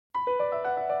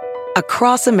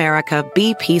Across America,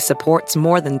 BP supports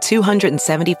more than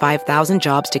 275,000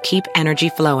 jobs to keep energy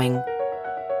flowing.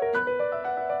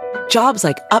 Jobs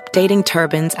like updating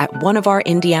turbines at one of our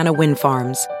Indiana wind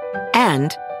farms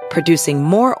and producing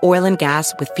more oil and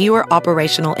gas with fewer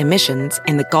operational emissions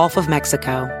in the Gulf of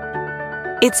Mexico.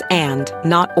 It's and,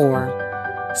 not or.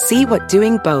 See what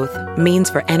doing both means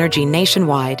for energy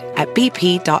nationwide at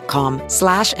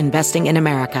bp.com/investing in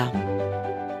America.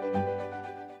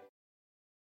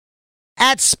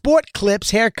 At Sport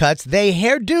Clips Haircuts, they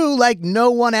hairdo like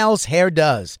no one else hair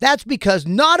does. That's because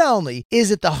not only is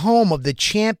it the home of the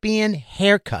champion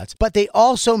haircuts, but they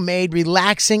also made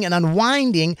relaxing and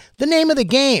unwinding the name of the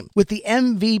game. With the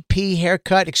MVP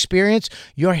haircut experience,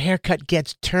 your haircut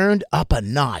gets turned up a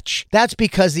notch. That's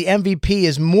because the MVP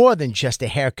is more than just a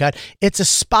haircut. It's a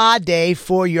spa day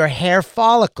for your hair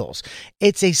follicles.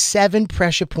 It's a 7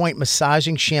 pressure point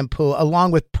massaging shampoo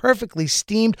along with perfectly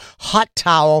steamed hot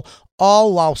towel,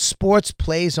 all while sports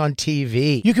plays on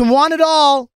TV. You can want it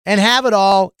all and have it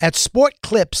all at Sport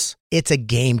Clips. It's a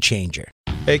game changer.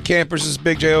 Hey campers, this is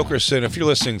Big J Okerson. If you're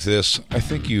listening to this, I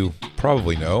think you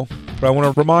probably know, but I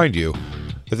want to remind you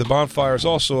that The Bonfire is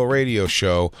also a radio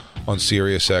show on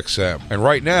SiriusXM. And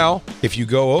right now, if you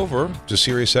go over to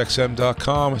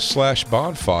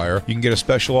SiriusXM.com/bonfire, you can get a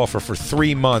special offer for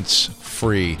 3 months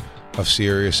free of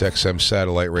SiriusXM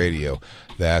satellite radio.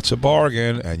 That's a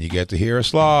bargain, and you get to hear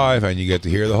us live, and you get to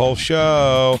hear the whole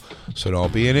show, so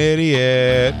don't be an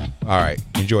idiot. All right,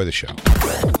 enjoy the show.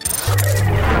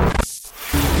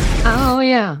 Oh,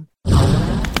 yeah.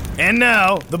 And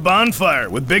now, The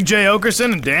Bonfire with Big J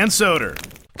Okerson and Dan Soder.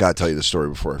 Gotta tell you the story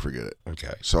before I forget it.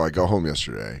 Okay. So I go home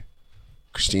yesterday.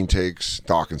 Christine takes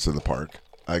Dawkins to the park.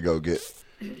 I go get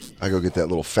that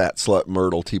little fat slut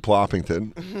Myrtle T.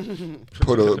 Ploppington.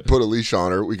 Put a leash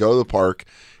on her. We go to the park.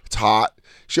 It's hot.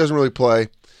 She doesn't really play.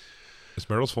 Is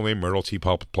Myrtle's full name Myrtle T.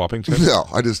 Ploppington? No,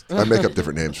 I make up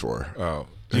different names for her. Oh.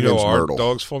 Do you know our Myrtle.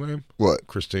 dog's full name? What?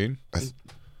 Christine?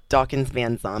 Dawkins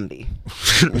Van Zombie.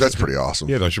 That's pretty awesome.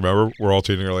 Yeah, don't you remember? We're all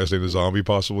changing our last name to Zombie,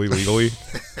 possibly, legally.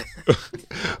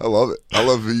 I love it. I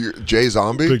love Jay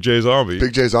Zombie. Big J Zombie.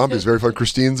 Big J Zombie is very fun.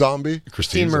 Christine Zombie.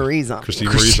 Christine Marie Zombie. Christine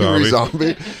Marie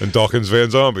Zombie. And Dawkins Van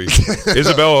Zombie.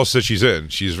 Isabella said she's in.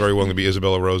 She's very willing to be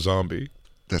Isabella Rose Zombie.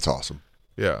 That's awesome.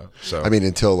 Yeah. So I mean,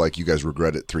 until like you guys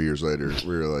regret it 3 years later,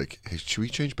 we were like, "Hey, should we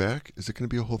change back? Is it going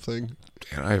to be a whole thing?"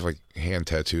 Man, I have like hand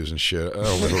tattoos and shit. I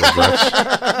don't live with regrets.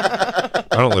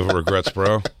 I don't live with regrets,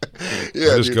 bro.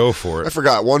 Yeah, just go for it. I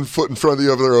forgot 1 foot in front of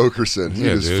the other Okerson.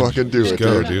 You just fucking do it,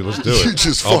 go, dude. Let's do it. You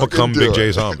just I'll fucking become do Big it.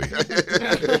 J Zombie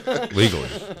legally.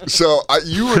 So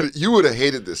you would have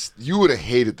hated this. You would have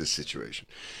hated this situation.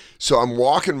 So I'm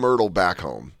walking Myrtle back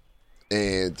home,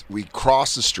 and we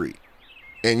cross the street.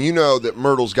 And you know that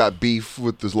Myrtle's got beef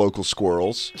with the local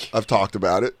squirrels. I've talked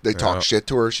about it. They talk shit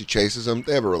to her. She chases them.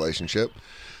 They have a relationship.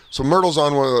 So Myrtle's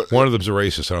on one of them's a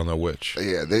racist. I don't know which.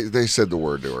 Yeah, they said the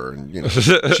word to her, and you know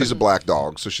she's a black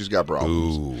dog, so she's got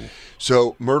problems. Ooh.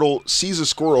 So Myrtle sees a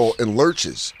squirrel and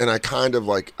lurches, and I kind of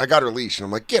like I got her leash, and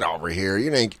I'm like, get over here.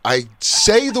 I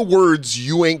say the words,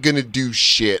 you ain't gonna do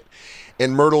shit.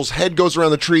 And Myrtle's head goes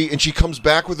around the tree, and she comes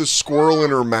back with a squirrel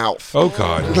in her mouth. Oh,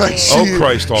 God. Oh,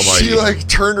 Christ almighty. She,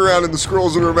 turned around, and the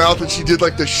squirrel's in her mouth, and she did,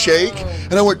 the shake.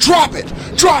 And I went, drop it,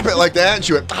 like that. And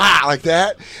she went, like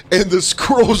that. And the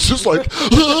squirrel was just like,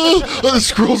 and the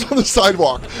squirrel's on the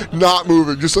sidewalk, not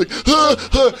moving, just like,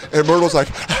 And Myrtle's like,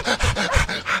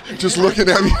 just looking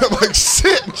at me. I'm like,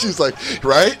 sit. And she's like,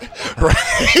 right?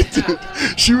 Dude,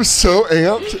 she was so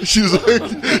amped. She was like,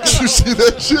 did you see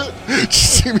that shit? Did you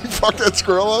see me fuck that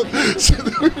squirrel up? She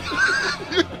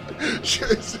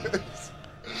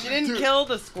didn't kill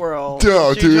the squirrel.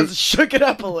 No, she dude. just shook it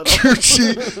up a little. Dude,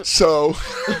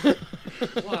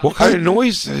 What kind of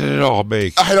noise did it all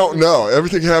make? I don't know.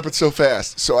 Everything happened so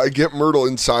fast. So I get Myrtle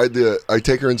I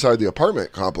take her inside the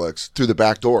apartment complex through the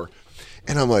back door.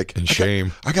 And I'm like, in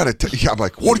shame. I'm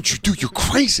like, what did you do? You're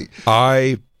crazy.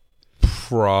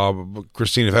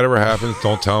 Christine, if that ever happens,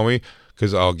 don't tell me,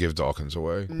 because I'll give Dawkins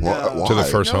away to the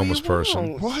first homeless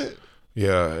person. What?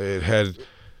 Yeah, it had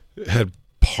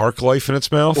park life in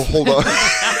its mouth. Well, hold on.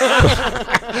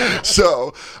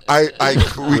 So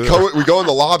we go in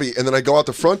the lobby, and then I go out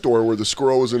the front door where the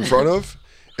squirrel was in front of.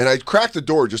 And I cracked the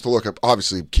door just to look up,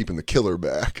 obviously keeping the killer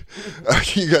back.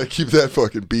 You got to keep that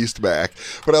fucking beast back.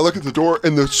 But I look at the door,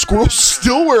 and the squirrel's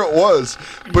still where it was,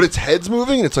 but its head's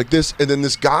moving, and it's like this. And then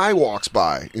this guy walks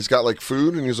by. He's got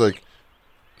food, and he's like,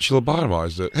 she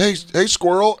lobotomized it. Hey,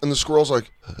 squirrel. And the squirrel's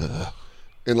like, ugh,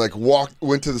 and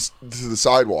went to the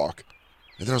sidewalk.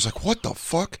 And then I was like, what the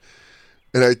fuck?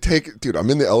 And I'm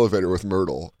in the elevator with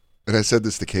Myrtle, and I said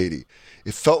this to Katie.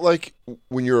 It felt like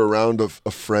when you're around a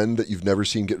friend that you've never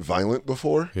seen get violent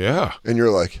before. Yeah. And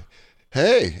you're like,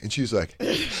 hey. And she's like,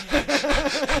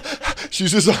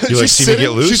 she's just like, You like she's see me sitting, get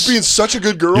loose? she's being such a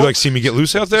good girl. You like see me get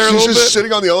loose out there a She's little just bit?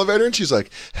 sitting on the elevator and she's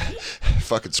like,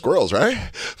 fucking squirrels, right?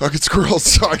 Fucking squirrels.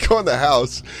 So I go in the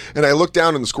house and I look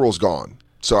down and the squirrel's gone.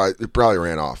 So it probably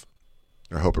ran off.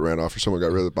 I hope it ran off or someone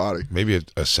got rid of the body. Maybe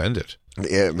it ascended.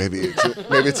 Yeah, maybe it's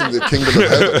in the kingdom of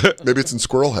heaven. Maybe it's in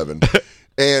squirrel heaven.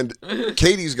 And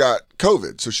Katie's got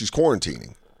COVID, so she's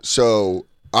quarantining. So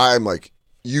I'm like,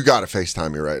 you got to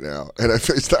FaceTime me right now. And I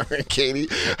FaceTime Katie.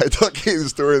 I tell Katie the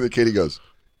story, and then Katie goes,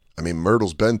 I mean,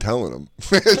 Myrtle's been telling him.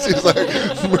 She's like,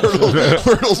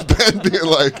 Myrtle's been being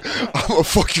like, I'm going to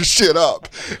fuck your shit up.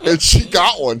 And she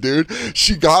got one, dude.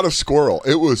 She got a squirrel.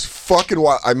 It was fucking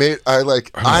wild.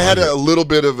 I had a little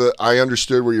bit of I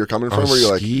understood where you're coming from. Where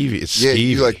you're like, skeevy. It's yeah,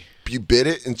 skeevy. you bit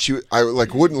it, and I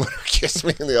wouldn't let her kiss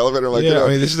me in the elevator. Like, yeah, I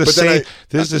mean, this is the same.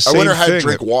 I went her had to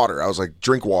drink water. I was like,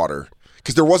 drink water.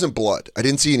 Because there wasn't blood. I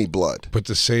didn't see any blood. But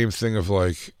the same thing of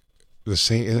like,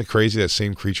 isn't it crazy that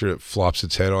same creature that flops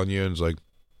its head on you and is like,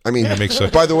 I mean,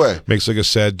 by the way, makes like a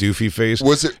sad doofy face.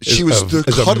 Was it? She was the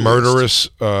is a cuddliest. murderous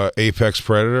apex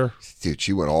predator. Dude,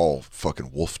 she went all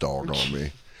fucking wolf dog on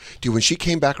me. Dude, when she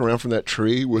came back around from that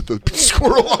tree with the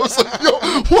squirrel, I was like, yo,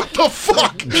 what the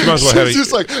fuck? She might as well have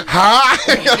just like, hi.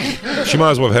 She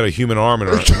might as well have had a human arm in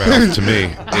her mouth. To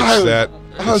me,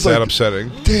 it's that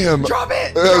upsetting. Damn, Drop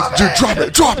it,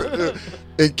 dude, drop it.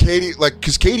 And Katie,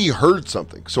 because Katie heard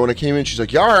something. So when I came in, she's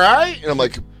like, you all right? And I'm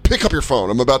like, pick up your phone.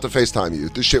 I'm about to FaceTime you.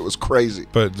 This shit was crazy.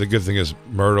 But the good thing is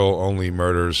Myrtle only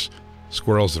murders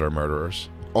squirrels that are murderers.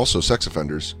 Also sex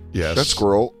offenders. Yes. That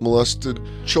squirrel molested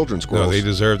children squirrels. No, they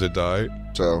deserve to die.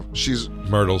 So she's...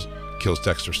 Myrtle kills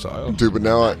Dexter style. Dude, but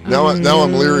now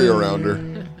I'm leery around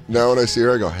her. Now when I see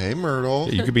her, I go, hey, Myrtle.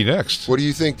 Yeah, you could be next. What do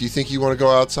you think? Do you think you want to go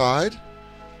outside?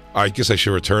 I guess I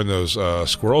should return those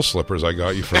squirrel slippers I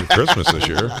got you for Christmas this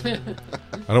year.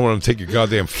 I don't want them to take your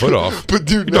goddamn foot off. But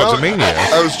dude, your dog's a maniac.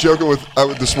 I was joking with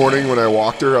this morning when I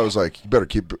walked her. I was like, "You better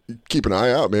keep an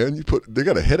eye out, man. They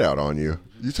got a hit out on you.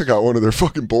 You took out one of their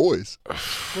fucking boys."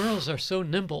 Squirrels are so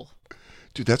nimble.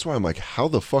 Dude, that's why I'm like, how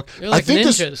the fuck? They're like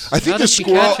ninjas. I think How the did she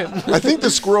squirrel. catch 'em? I think the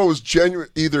squirrel was genuine.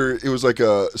 Either it was like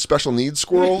a special needs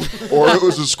squirrel, or it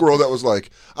was a squirrel that was like,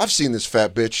 I've seen this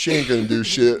fat bitch. She ain't gonna do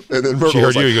shit. And then Myrtle She heard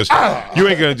was you. like, He goes, you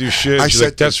ain't gonna do shit. I She's said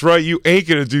like, that's right. You ain't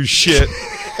gonna do shit.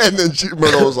 and then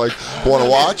Myrtle was like, want to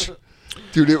watch?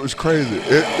 Dude, it was crazy.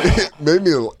 It made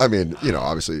me. I mean,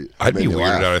 obviously, I'd be made me weirded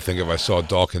laugh. out. I think if I saw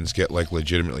Dawkins get like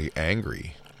legitimately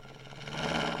angry. Dude,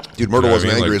 Myrtle You know what I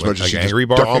wasn't mean? angry Like- as much like as she angry just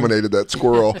barking? dominated that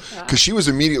squirrel. Because she was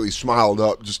immediately smiled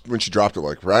up just when she dropped it,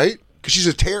 like, right? Because she's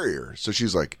a terrier. So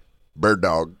she's like, bird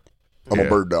dog. I'm a Yeah.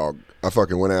 bird dog. I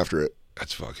fucking went after it.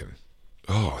 That's fucking.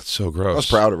 Oh, it's so gross. I was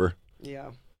proud of her.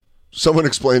 Yeah. Someone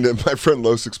explained it. My friend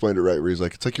Los explained it right, where he's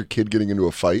like, it's like your kid getting into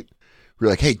a fight. We're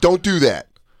like, hey, don't do that.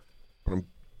 But I'm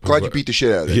glad you beat the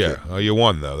shit out of that Yeah. Oh, you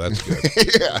won though. That's good.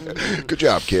 kid. Yeah. Good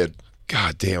job, kid.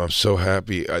 God damn, I'm so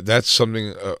happy. That's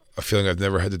something, a feeling I've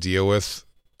never had to deal with.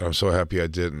 And I'm so happy I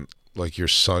didn't. Like your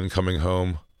son coming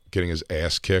home, getting his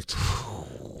ass kicked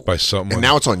by someone. And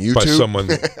now it's on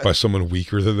YouTube? By someone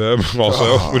weaker than them.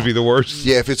 Also, would be the worst.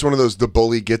 Yeah, if it's one of those the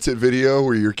bully gets it video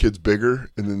where your kid's bigger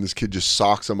and then this kid just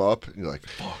socks him up and you're like,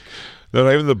 fuck. No,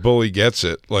 not even the bully gets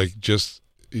it. Like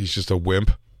he's just a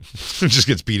wimp. Just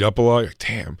gets beat up a lot. You're like,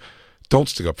 damn. Don't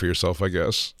stick up for yourself, I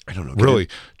guess. I don't know. Really,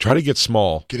 try to get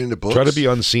small. Get into books. Try to be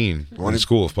unseen in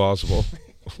school if possible.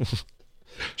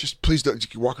 Just please don't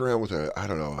walk around with a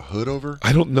hood over.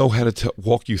 I don't know how to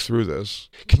walk you through this.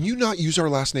 Can you not use our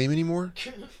last name anymore?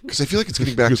 Because I feel like it's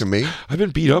getting back to me. I've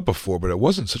been beat up before, but it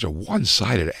wasn't such a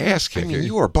one-sided ass I kicking. mean,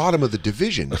 you are bottom of the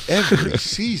division every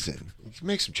season. You can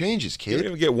make some changes, You didn't kid.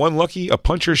 even get one a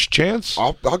puncher's chance.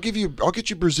 I'll get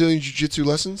you Brazilian jiu-jitsu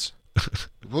lessons.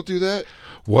 We'll do that.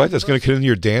 What? That's going to come into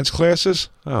your dance classes?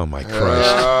 Oh my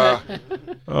Christ!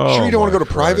 Sure you don't want to go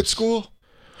to private Christ. school?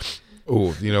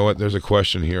 Oh, you know what? There's a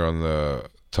question here on the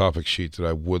topic sheet that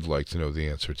I would like to know the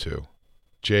answer to.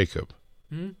 Jacob,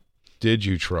 did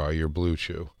you try your Blue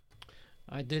Chew?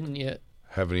 I didn't yet.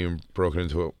 Haven't even broken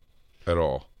into it at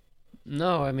all.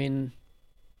 No, I mean,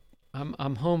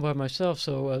 I'm home by myself,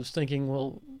 so I was thinking,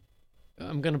 well,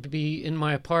 I'm going to be in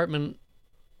my apartment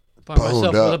by Boned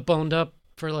myself, up. boned up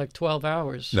for like 12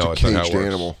 hours. No, It's a it's not how it caged works.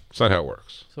 animal. It's not how it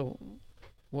works. So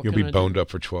what You'll can be I boned do? up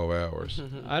for 12 hours.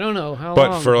 I don't know how But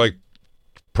long. for like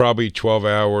probably 12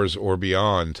 hours or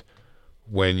beyond,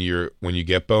 when you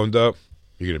get boned up,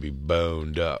 you're going to be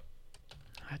boned up.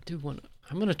 I do want to.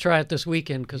 I'm going to try it this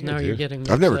weekend because now dude. you're getting me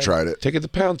I've never excited. tried it. Take it to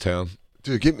Pound Town.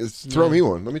 Dude, throw me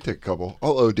one. Let me take a couple.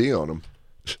 I'll OD on them.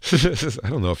 I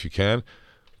don't know if you can,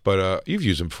 but you've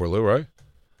used them before, Lou, right?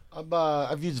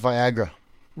 I've used Viagra.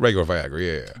 Regular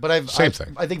Viagra, yeah. But Same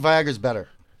thing. I think Viagra's better.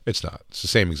 It's not. It's the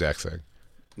same exact thing.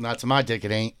 Not to my dick,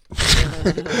 it ain't.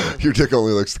 Your dick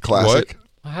only likes the classic.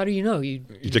 What? How do you know? You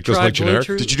dick doesn't like generic?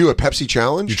 Blue Chew? Did you do a Pepsi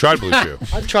challenge? You tried Blue Chew.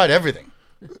 I've tried everything.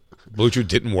 Blue Chew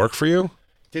didn't work for you?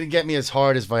 Didn't get me as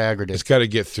hard as Viagra did. It's got to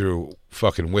get through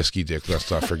fucking whiskey dick, let's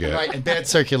not forget. Right, and bad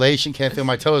circulation, can't feel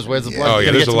my toes. Where's the blood? Oh, yeah,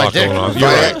 Gonna there's get a to my lot dick. going on. You're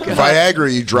right.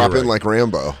 Viagra, you drop You're in right. like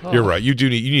Rambo. You're right. You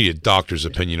need a doctor's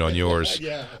opinion on yours.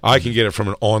 I can get it from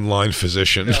an online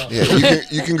physician. Yeah,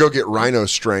 you can go get Rhino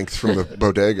Strength from the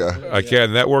bodega. I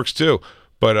can. That works too.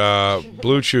 But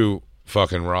Blue Chew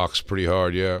fucking rocks pretty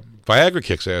hard, yeah. Viagra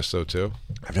kicks ass, though, too.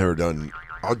 I've never done.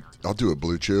 I'll do a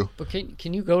Blue Chew. But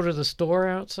can you go to the store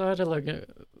outside?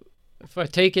 If I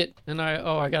take it and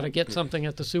I got to get something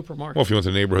at the supermarket. Well, if you want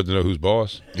the neighborhood to know who's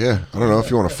boss. Yeah, I don't know if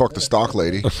you want to fuck the stock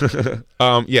lady.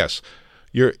 Yes.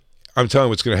 I'm telling you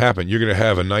what's going to happen. You're going to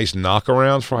have a nice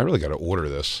knockaround. I really got to order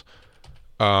this.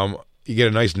 You get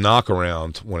a nice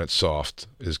knockaround when it's soft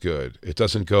is good. It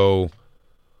doesn't go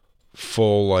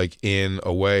full like in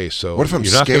away. So what if I'm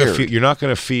scared? scared? You're not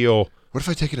going to feel. What if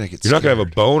I take it and I get You're scared? not going to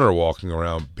have a boner walking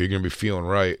around, but you're going to be feeling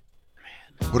right.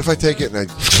 What if I take it and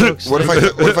I? What if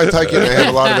I take it and I have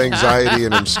a lot of anxiety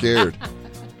and I'm scared?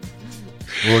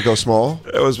 Will it go small?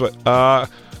 That was what.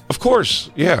 Of course,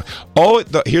 yeah.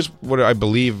 Here's what I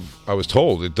believe I was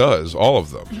told. It does all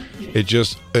of them.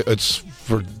 It's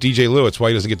for DJ Lou. It's why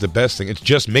he doesn't get the best thing. It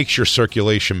just makes your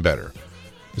circulation better.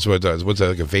 That's what it does. What's that,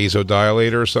 like a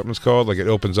vasodilator or something it's called? Like it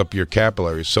opens up your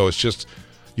capillaries. So it's just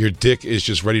your dick is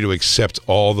just ready to accept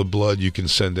all the blood you can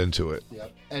send into it.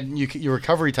 Yep. And your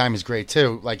recovery time is great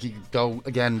too. Like you go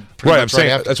again. Right.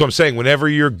 That's what I'm saying. Whenever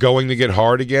you're going to get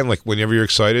hard again, like whenever you're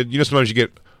excited, sometimes you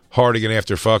get hard again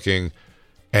after fucking,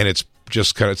 and it's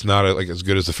just it's not like as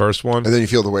good as the first one. And then you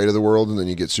feel the weight of the world, and then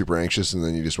you get super anxious, and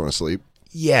then you just want to sleep.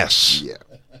 Yes. Yeah.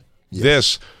 Yes.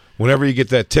 This, whenever you get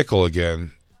that tickle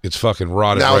again, it's fucking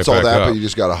rotted. Now right it's all back that, up. but you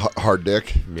just got a hard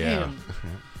dick. Yeah. Man,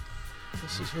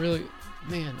 this is really,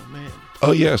 man, oh man.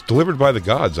 Oh yes, delivered by the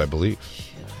gods, I believe.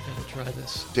 I gotta try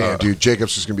this. Damn, dude,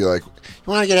 Jacob's just gonna be like, "You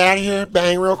want to get out of here?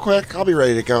 Bang real quick. I'll be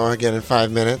ready to go again in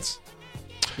 5 minutes.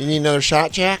 You need another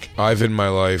shot, Jack?" I've in my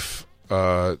life,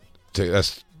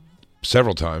 that's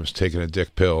several times taken a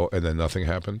dick pill and then nothing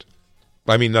happened.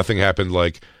 I mean, nothing happened.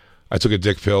 Like I took a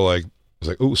dick pill, like I was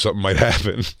like, "Ooh, something might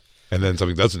happen," and then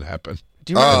something doesn't happen.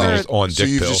 Do you remember And then just on So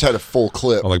dick you've pill. just had a full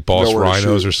clip. On like Boss nowhere to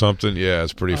Rhinos shoot. or something. Yeah,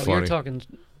 it's pretty funny. You're talking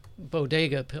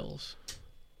bodega pills.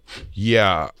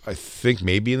 Yeah, I think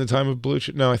maybe in the time of Blue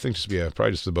Chew. No, I think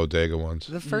probably just the bodega ones.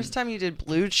 The first time you did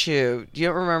Blue Chew, do you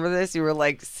remember this? You were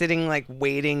like sitting like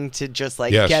waiting to just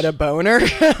like Yes. get a boner.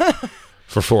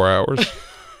 For 4 hours.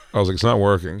 I was like, it's not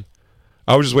working.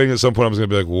 I was just waiting at some point I was going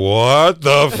to be like, what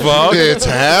the fuck? It's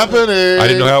happening. I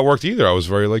didn't know how it worked either. I was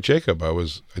very like Jacob. I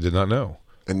did not know.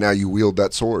 And now you wield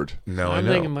that sword. Now I I'm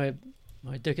know. thinking my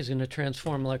dick is gonna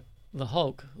transform like the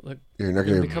Hulk. Like You're not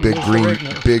gonna gonna become have Lou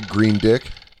Ferrigno. big green dick.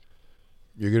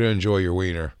 You're going to enjoy your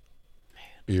wiener.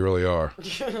 You really are.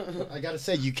 I gotta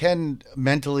say, you can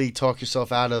mentally talk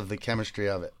yourself out of the chemistry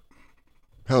of it.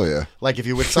 Hell yeah. Like if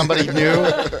you're with somebody new,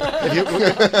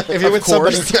 if you're with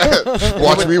somebody,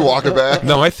 Watch me walk it back.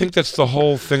 No, I think that's the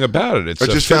whole thing about it. It's I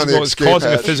just found the it's escape causing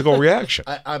a hatch. physical reaction.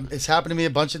 it's happened to me a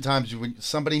bunch of times when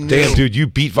somebody new. Damn, dude, you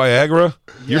beat Viagra?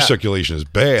 Your Yeah. circulation is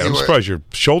bad. I'm Hey, surprised your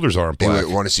shoulders aren't black.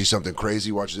 Want to see something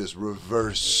crazy? Watch this.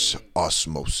 Reverse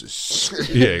osmosis.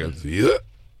 Yeah, he goes, yeah.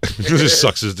 Just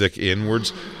sucks his dick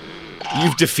inwards.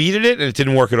 You've defeated it, and it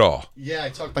didn't work at all. Yeah, I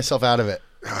talked myself out of it.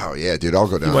 Oh yeah, dude, I'll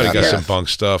go down You might have that got some path. bunk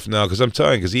stuff. No, because I'm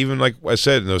telling you, because even like I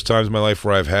said, in those times in my life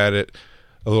where I've had it,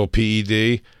 a little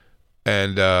PED,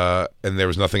 and there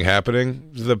was nothing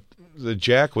happening, the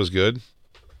jack was good.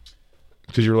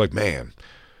 Because you were like, man,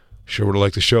 sure would have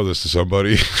liked to show this to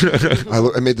somebody.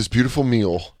 I made this beautiful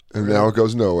meal, and now it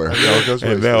goes nowhere. Now it goes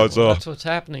and wasted. now it's all, That's what's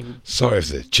happening. sorry if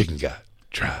the chicken got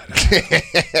dried.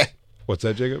 What's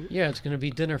that, Jacob? Yeah, it's gonna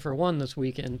be dinner for one this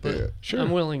weekend, but Yeah, sure.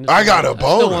 I'm willing to. I got a I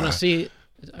still boner. want to see.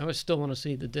 I still want to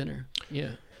see the dinner.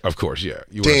 Yeah. Of course, yeah.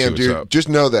 You wanna see Damn, what's dude. up. Just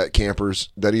know that, campers,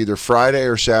 that either Friday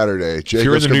or Saturday, you're in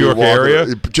Jacob's the gonna New be York walking,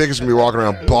 area- Jacob's going to be walking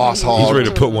around boss hog. He's ready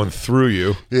to put one through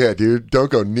you. Yeah, dude. Don't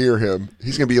go near him.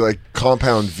 He's going to be like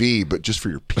Compound V, but just for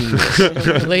your penis.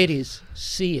 Ladies,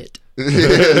 see it. See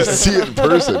it in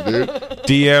person, dude.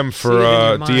 DM for See it in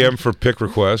your mind. DM for pick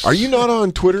requests. Are you not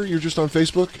on Twitter? You're just on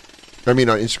Facebook? I mean,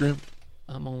 on Instagram?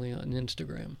 I'm only on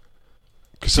Instagram.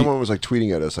 Because someone was like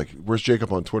tweeting at us, like, "Where's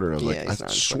Jacob on Twitter?" And I was Yeah, like, he's "I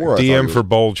on swore." I thought DM he for was-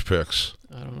 bulge picks?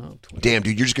 I don't know. Twitter. Damn,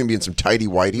 dude, you're just gonna be in some tidy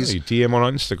Yeah, whities, you DM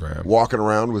on Instagram. walking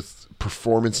around with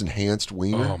performance enhanced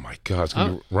wiener. Oh my God, it's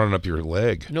gonna be running up your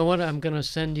leg. You know what? I'm gonna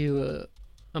send you.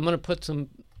 I'm gonna put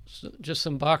just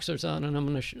some boxers on, and I'm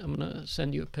gonna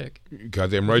send you a pic.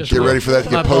 Goddamn right. Just Get you ready will. for that to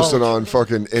get posted on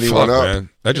fucking Anyone Fuck, Up. Man.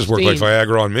 That just worked like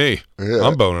Viagra on me. Yeah.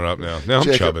 I'm boning up now. Now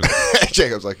I'm chubbing.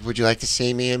 Jacob's like, would you like to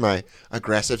see me in my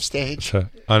aggressive stage?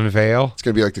 Unveil. It's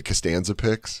going to be like the Costanza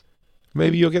pics.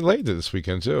 Maybe you'll get laid this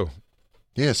weekend, too.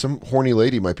 Yeah, some horny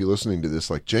lady might be listening to this.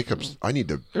 Like, Jacob's, I need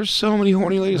to... There's so many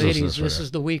horny ladies listening Ladies, to this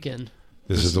is the weekend.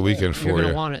 This is the weekend for you. You're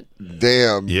gonna want it.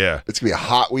 Damn. Yeah. It's going to be a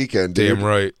hot weekend, dude. Damn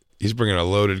right. He's bringing a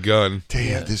loaded gun.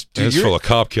 Damn, this dude. And it's full of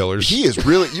cop killers. He is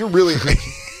really... You're really...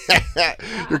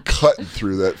 you're cutting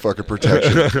through that fucking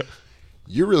protection.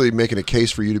 You're really making a case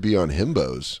for you to be on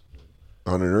Himbos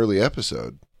on an early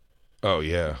episode. Oh,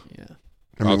 yeah. Yeah.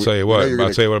 I mean, I'll tell you what.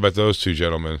 I'll tell you what about those two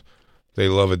gentlemen. They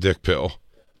love a dick pill.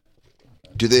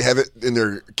 Do they have it in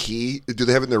their key? Do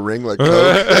they have it in their ring like on an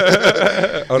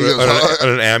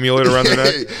amulet around their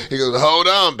neck? He goes, hold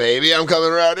on, baby. I'm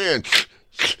coming right in.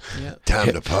 Yeah.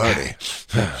 Time to party.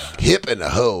 Hip and a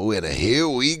hoe and a here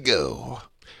we go.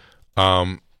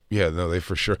 Yeah, no, they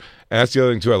for sure. And that's the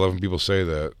other thing, too. I love when people say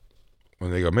that.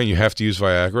 When they go, man, you have to use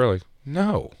Viagra. Like,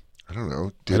 no. I don't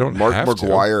know. Did Mark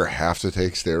McGuire have to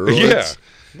take steroids? Yeah.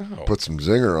 No. Put some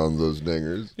zinger on those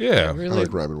dingers. Yeah. Really, I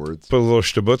like rhyming words. Put a little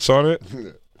stabutz on it.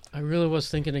 I really was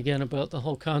thinking again about the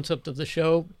whole concept of the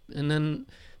show. And then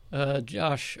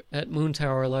Josh at Moon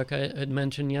Tower, like I had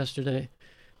mentioned yesterday,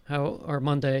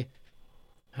 Monday,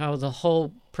 how the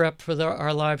whole prep for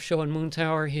our live show in Moon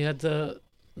Tower, he had the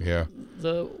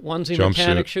onesie Jumpsuit.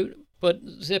 mechanic shoot, but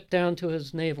zipped down to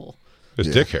his navel. His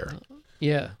dick hair.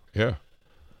 Yeah. Yeah.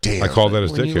 Damn. I call that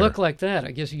his when dick you hair. look like that, I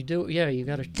guess you do. Yeah, you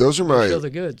got to show the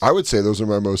goods. I would say those are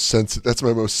my most sensitive. That's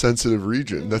my most sensitive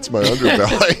region. That's my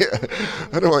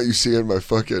underbelly. I don't want you seeing my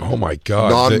fucking. Oh my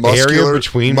God! The area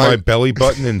between my belly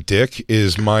button and dick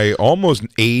is my almost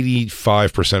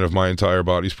 85% of my entire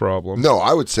body's problem. No,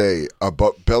 I would say a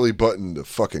belly button to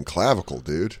fucking clavicle,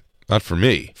 dude. Not for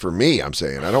me. For me, I'm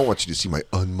saying I don't want you to see my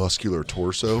unmuscular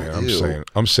torso. Man,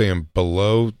 I'm saying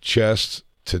below chest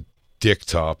to dick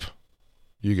top.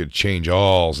 You could change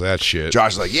all that shit.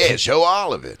 Josh's like, yeah, show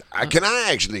all of it. Can I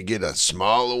actually get a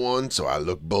smaller one so I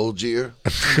look bulgier?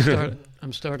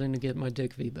 I'm starting to get my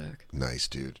dick V back. Nice,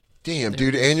 dude. Damn,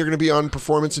 dude. And you're going to be on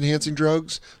performance-enhancing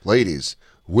drugs? Ladies,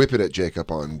 whip it at Jacob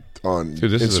on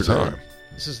dude, this Instagram. is the time.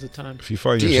 This is the time. If you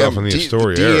find yourself in the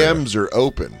Astoria DMs area, are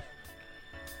open.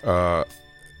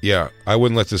 Yeah, I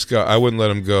wouldn't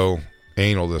let him go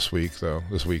anal this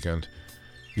weekend.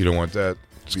 You don't want that.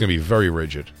 It's going to be very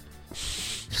rigid.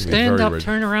 Stand up,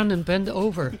 turn around, and bend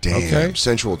over. Damn, okay.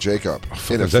 Sensual Jacob.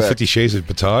 Is that 50 Shades of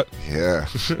Patat? Yeah.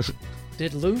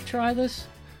 Did Lou try this?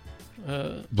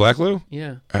 Black Lou?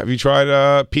 Yeah. Have you tried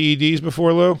PEDs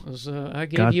before, Lou? I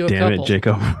gave God you a damn couple. it,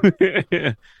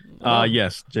 Jacob.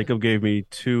 Yes, Jacob gave me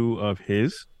 2 of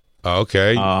his.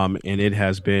 Okay. And it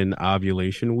has been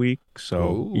ovulation week,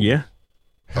 so yeah.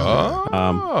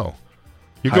 Oh.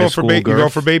 You're going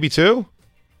for baby too?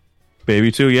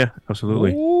 Baby too, yeah,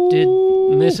 absolutely. Did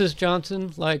Mrs.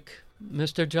 Johnson like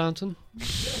Mr. Johnson?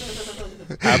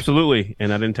 Absolutely,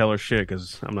 and I didn't tell her shit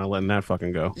because I'm not letting that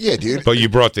fucking go. Yeah, dude. But you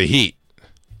brought the heat.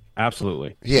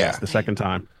 Absolutely. Yeah. It's the second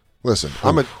time. Listen,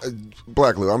 I'm a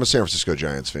Black Lou. I'm a San Francisco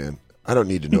Giants fan. I don't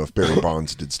need to know if Barry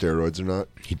Bonds did steroids or not.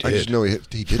 He did. I just know he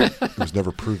didn't. It was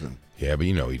never proven. Yeah, but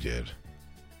you know he did.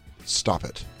 Stop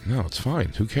it. No, it's fine.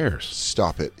 Who cares?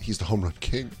 Stop it. He's the home run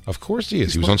king. Of course he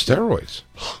is. He was on steroids.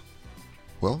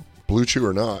 Well, Blue Chew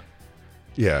or not.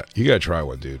 Yeah, you got to try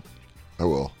one, dude. I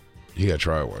will. You got to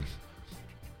try one.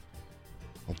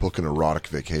 I'll book an erotic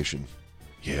vacation.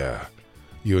 Yeah.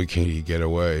 You and Katie get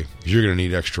away. You're going to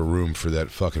need extra room for that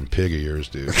fucking pig of yours,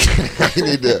 dude. You're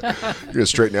going to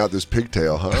straighten out this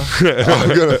pigtail, huh?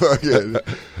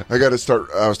 I got to start.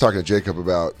 I was talking to Jacob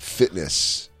about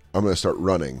fitness. I'm going to start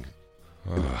running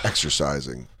and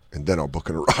exercising, and then I'll book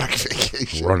an erotic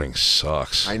vacation. Running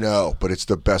sucks. I know, but it's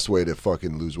the best way to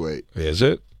fucking lose weight. Is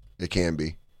it? It can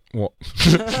be. Well,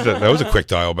 that was a quick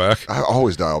dial back. I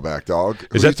always dial back, dog.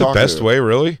 Is that the best way,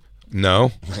 really?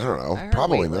 No. I don't know.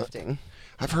 Probably not.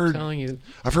 I've heard. I'm telling you.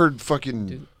 I've heard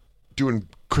fucking doing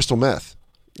crystal meth.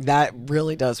 That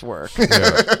really does work. Yeah.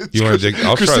 You want to dig?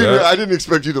 I'll Christina, try that. I didn't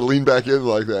expect you to lean back in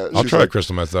like that. I'll try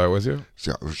crystal meth diet with you.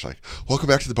 Yeah, I was like, welcome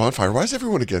back to the bonfire. Why is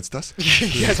everyone against us?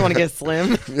 You guys want to get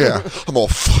slim? Yeah. I'm all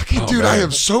fucking, dude, man. I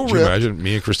am so Could ripped. you imagine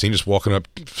me and Christine just walking up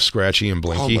scratchy and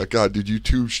blinky? Oh my God, dude, you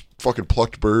two fucking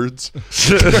plucked birds.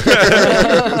 Squawking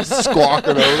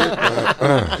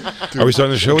over. Are we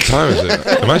starting the show? What time is it?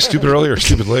 Am I stupid early or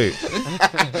stupid late?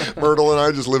 Myrtle and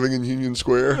I just living in Union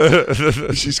Square.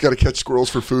 She's got to catch squirrels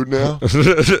for food now.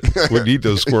 We need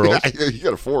those squirrels. Yeah, you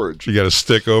got to forage. You got to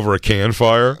stick over a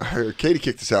campfire. Katie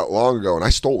kicked us out long ago, and I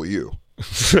stole you.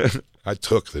 I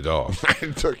took the dog. I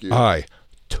took you. I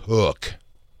took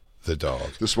the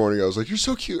dog. This morning I was like, "You're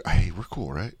so cute." Hey, we're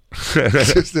cool, right?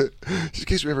 just in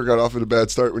case we ever got off at a bad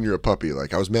start when you're a puppy.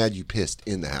 Like, I was mad you pissed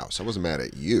in the house. I wasn't mad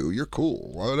at you. You're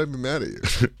cool. Why would I be mad at you?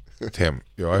 Damn,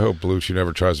 I hope Belushi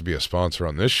never tries to be a sponsor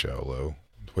on this show, Lou.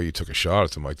 The way you took a shot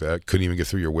at him like that. Couldn't even get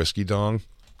through your whiskey dong.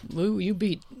 Lou, you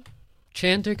beat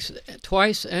Chantix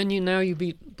twice, and now you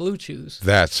beat Blue Chews.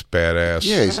 That's badass.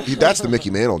 Yeah, that's the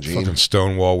Mickey Mantle gene. Fucking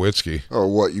Stonewall whiskey. Oh,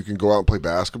 what? You can go out and play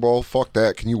basketball? Fuck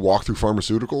that. Can you walk through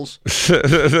pharmaceuticals?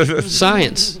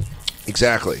 Science.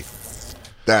 Exactly.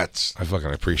 I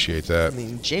fucking appreciate that. I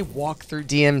mean, Jay walked through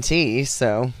DMT,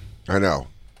 so. I know.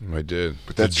 I did.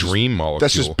 But that's the dream molecule.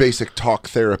 That's just basic talk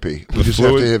therapy. You just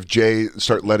have to have Jay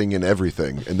start letting in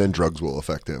everything, and then drugs will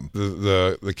affect him.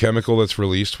 The chemical that's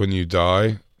released when you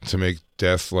die to make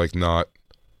death like not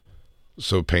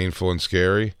so painful and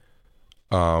scary.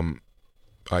 I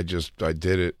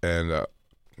did it, and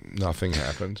nothing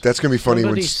happened. That's gonna be funny.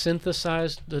 Somebody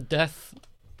synthesized the death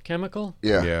chemical.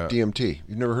 Yeah, DMT.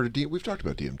 You've never heard of DMT? We've talked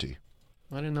about DMT.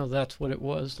 I didn't know that's what it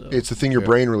was, though. It's the thing your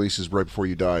brain releases right before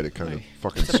you die to kind of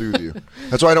fucking soothe you.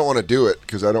 That's why I don't want to do it,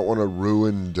 because I don't want to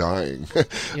ruin dying.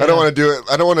 I don't want to do it.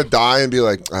 I don't want to die and be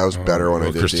like, I was better when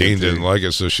I did Christine DMT. didn't like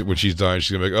it, so when she's dying,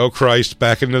 she's going to be like, oh, Christ,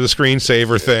 back into the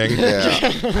screensaver thing.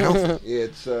 Yeah.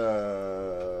 It's,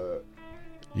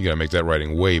 You got to make that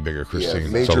writing way bigger, Christine.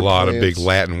 Yeah, it's a lot of big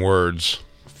Latin words.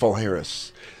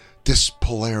 Fulharis.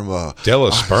 Dispolerma.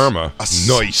 Delasperma.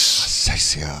 Nice.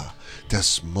 Acesia.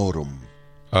 Desmodum.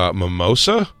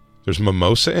 Mimosa? There's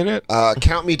mimosa in it?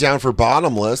 Count me down for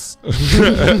bottomless. We're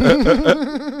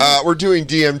doing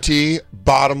DMT,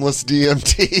 bottomless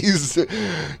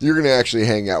DMTs. You're going to actually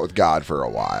hang out with God for a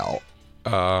while.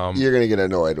 You're going to get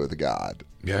annoyed with God.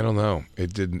 Yeah, I don't know.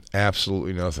 It did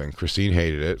absolutely nothing. Christine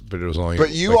hated it, but it was only. But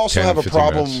you like also 10, have a 15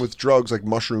 problem minutes. with drugs like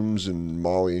mushrooms and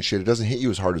Molly and shit. It doesn't hit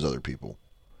you as hard as other people.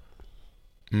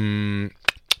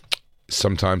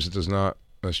 Sometimes it does not.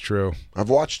 That's true. I've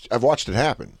watched it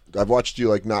happen. I've watched you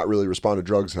like not really respond to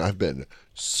drugs, and I've been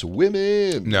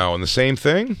swimming. No, and the same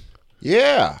thing.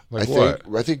 Yeah, Like what?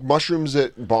 I think mushrooms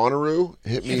at Bonnaroo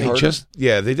hit me They hard.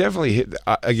 they definitely hit.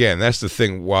 Again, that's the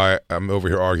thing. Why I'm over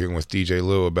here arguing with DJ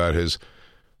Lou about his,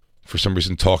 for some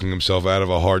reason, talking himself out of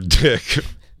a hard dick.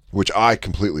 Which I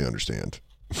completely understand.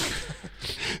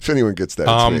 If anyone gets that,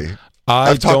 it's me.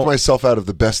 I've talked myself out of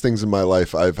the best things in my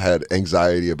life I've had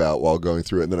anxiety about while going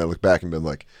through it, and then I look back and been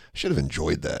like, I should have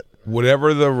enjoyed that.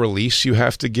 Whatever the release you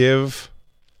have to give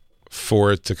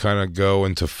for it to kind of go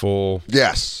into full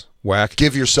whack.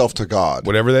 Give yourself to God.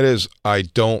 Whatever that is, I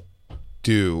don't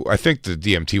do. I think the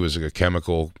DMT was like a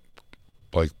chemical,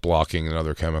 like blocking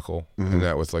another chemical, and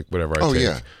that with like whatever I take.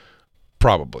 Yeah.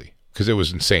 Probably, because it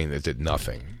was insane. It did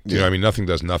nothing. You know what I mean? Nothing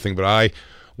does nothing, but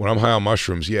when I'm high on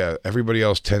mushrooms, everybody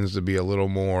else tends to be a little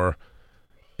more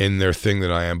in their thing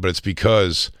than I am, but it's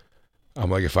because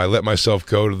I'm like, if I let myself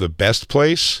go to the best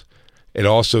place, it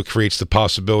also creates the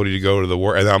possibility to go to the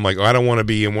worst. And I'm like, I don't want to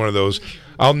be in one of those.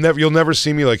 You'll never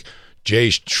see me like,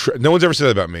 Jay's no one's ever said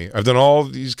that about me. I've done all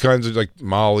these kinds of like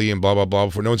Molly and blah blah blah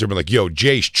before. No one's ever been like, "Yo,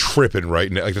 Jay's tripping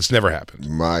right now." Like that's never happened.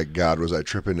 My God, was I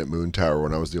tripping at Moon Tower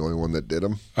when I was the only one that did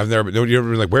them? I've never been. Nobody ever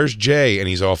been like, "Where's Jay?" And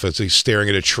he's off. It's like staring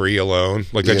at a tree alone.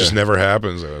 Like that just never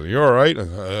happens. You all right?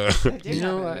 I did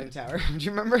Moon Tower. Do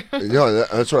you remember?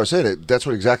 That's what I said. That's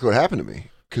exactly what happened to me,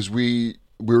 because we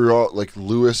were all like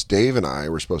Lewis, Dave, and I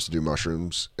were supposed to do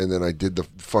mushrooms, and then I did the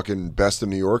fucking Best of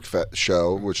New York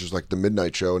show, which is like the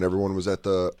midnight show, and everyone was at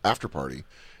the after party,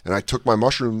 and I took my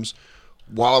mushrooms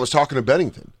while I was talking to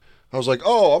Bennington. I was like,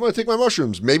 oh, I'm going to take my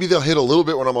mushrooms. Maybe they'll hit a little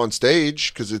bit when I'm on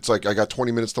stage, because it's like I got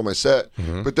 20 minutes till my set,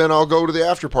 but then I'll go to the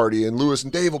after party, and Lewis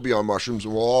and Dave will be on mushrooms,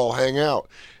 and we'll all hang out.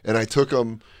 And I took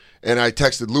them, and I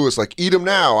texted Lewis like, eat them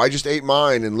now. I just ate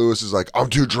mine, and Lewis is like, I'm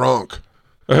too drunk.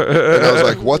 And I was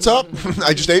like, what's up?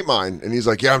 I just ate mine. And he's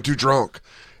like, yeah, I'm too drunk.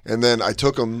 And then I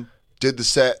took him, did the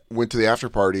set, went to the after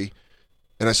party,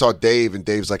 and I saw Dave, and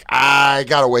Dave's like, I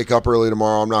got to wake up early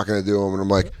tomorrow. I'm not going to do them. And I'm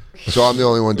like, so I'm the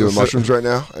only one doing mushrooms right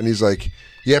now? And he's like,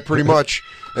 yeah, pretty much.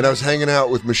 And I was hanging out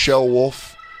with Michelle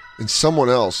Wolf and someone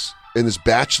else, and this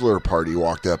bachelor party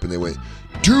walked up, and they went,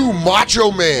 do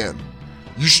Macho Man.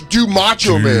 You should do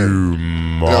Macho Man.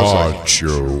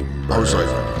 Macho Man. I was like,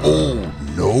 oh,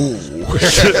 no.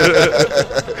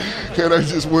 And I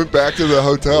just went back to the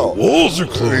hotel. The walls are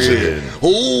closing in.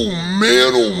 Oh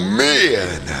man,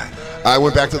 I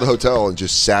went back to the hotel and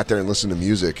just sat there and listened to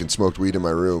music and smoked weed in my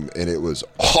room, and it was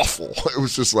awful. It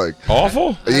was just like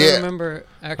awful. I remember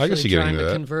actually trying to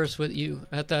that. converse with you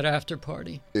at that after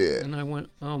party. Yeah. And I went,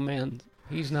 oh man,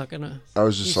 he's not gonna. I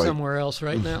was just he's like somewhere else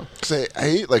right now. I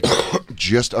ate like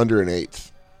just under an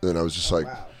eighth, and I was just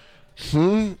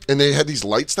and they had these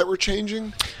lights that were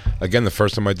changing. Again, the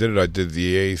first time I did it, I did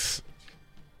the eighth.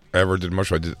 Ever did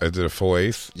much? I did a full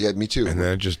eighth. Yeah, me too. And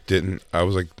then I just didn't. I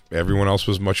was like, everyone else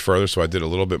was much further, so I did a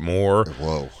little bit more.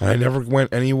 Whoa! And I never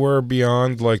went anywhere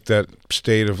beyond like that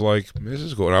state of like, this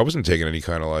is cool. And I wasn't taking any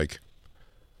kind of like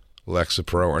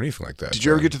Lexapro or anything like that. Did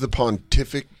you ever get to the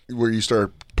pontific where you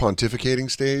start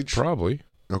pontificating stage? Probably.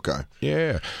 Okay.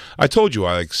 Yeah, I told you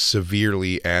I like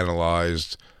severely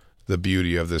analyzed the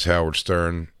beauty of this Howard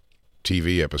Stern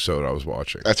TV episode I was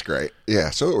watching. That's great.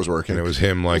 Yeah, so it was working. And it was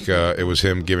him like it was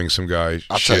him giving some guy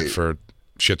shit for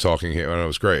shit talking him, and it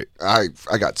was great. I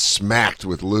got smacked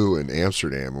with Lou in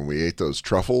Amsterdam when we ate those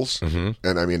truffles, Mm-hmm.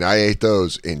 and I mean I ate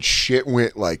those and shit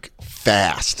went like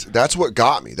fast. That's what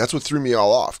got me. That's what threw me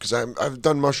all off because I've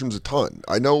done mushrooms a ton.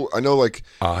 I know like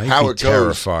how it goes.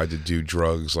 Terrified to do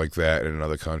drugs like that in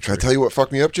another country. Can I tell you what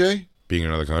fucked me up, Jay? Being in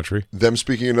another country, them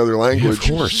speaking another language,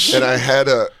 yeah, of course. And I had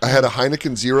a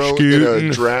Heineken Zero in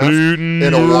a draft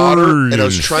in a water, and I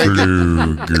was trying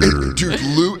to, dude,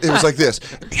 Lou, it was like this.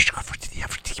 I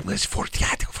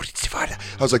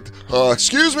was like,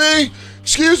 excuse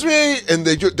me, and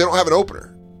they don't have an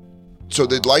opener, so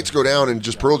the lights go down and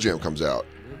just Pearl Jam comes out.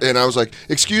 And I was like,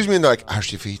 excuse me, and they're like, and I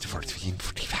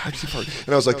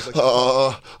was like,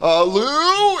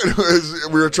 Lou, and I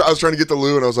was trying to get the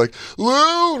Lou, and I was like,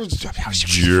 Lou,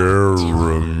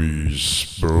 Jeremy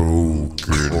spoke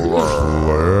in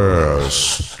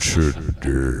class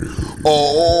today.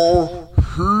 Oh, yeah.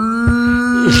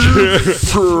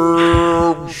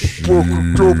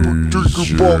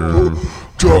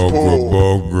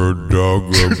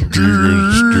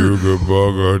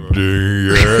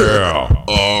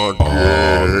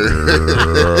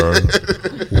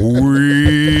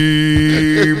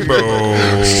 Weebo,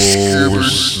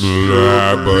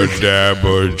 slabba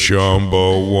dabba chumba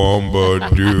wumba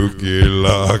dookie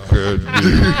laka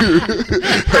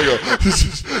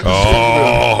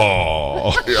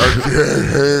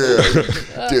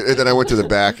Dude, and then I went to the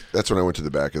back. That's when I went to the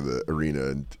back of the arena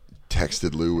and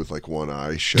texted Lou with like one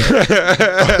eye shut.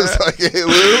 I was like, hey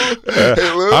Lou.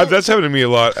 That's happened to me a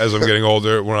lot as I'm getting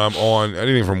older when I'm on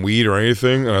anything from weed or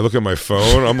anything, and I look at my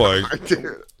phone, I'm like,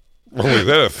 oh, is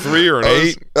that a 3 or an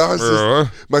 8?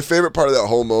 My favorite part of that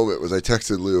whole moment was I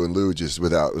texted Lou, and Lou just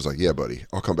was like, yeah, buddy,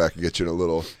 I'll come back and get you in a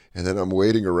little. And then I'm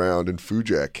waiting around, and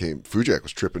Fujak came. Fujak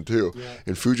was tripping too. Yeah.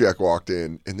 And Fujak walked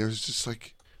in, and there's just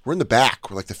like, we're in the back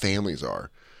where like the families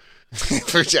are.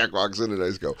 Fujak walks in, and I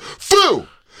just go, Fu!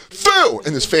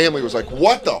 And this family was like,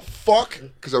 what the fuck?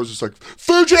 Because I was just like,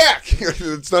 Fujak!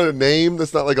 It's not a name.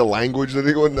 That's not like a language that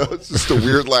anyone knows. It's just a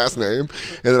weird last name.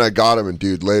 And then I got him, and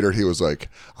dude, later he was like,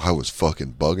 I was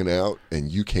fucking bugging out,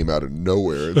 and you came out of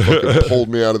nowhere and fucking pulled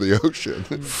me out of the ocean.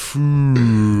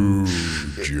 Fujak.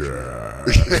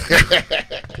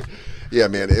 Yeah,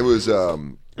 man, it was,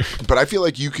 but I feel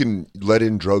like you can let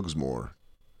in drugs more.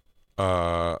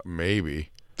 Maybe.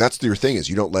 That's your thing, is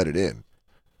you don't let it in.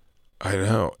 I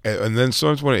know. And then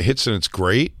sometimes when it hits and it's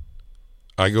great,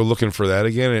 I go looking for that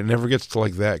again, and it never gets to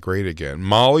like that great again.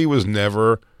 Molly was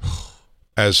never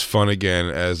as fun again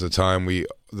as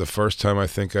the first time I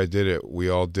think I did it, we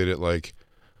all did it like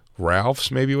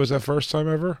Ralph's, maybe was that first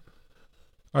time ever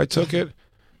I took it.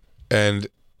 And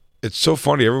it's so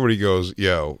funny. Everybody goes,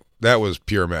 yo, that was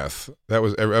pure meth. That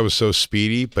was so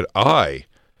speedy, but I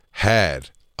had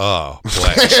blast.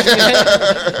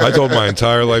 I told my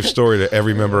entire life story to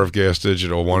every member of Gas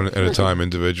Digital, one at a time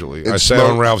individually. I sat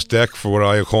on Ralph's deck for what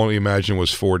I can only imagine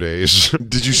was 4 days.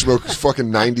 Did you smoke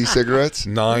fucking 90 cigarettes?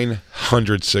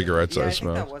 900 cigarettes I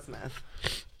smoked. I think that was meth.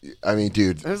 I mean,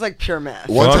 dude. It was like pure meth.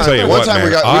 I'll tell you what,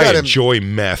 man, I enjoy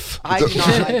meth. I do not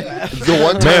like meth. The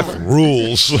one time meth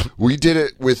rules. We did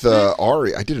it with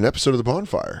Ari. I did an episode of The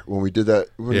Bonfire when we did that.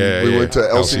 When we went to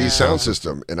LCD Sound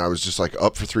System, and I was just like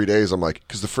up for 3 days. I'm like,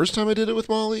 because the first time I did it with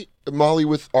Molly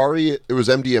with Ari, it was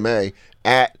MDMA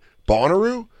at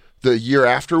Bonnaroo the year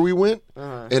after we went,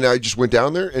 and I just went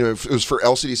down there, and it was for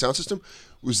LCD Sound System.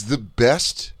 It was the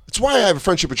best That's why I have a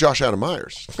friendship with Josh Adam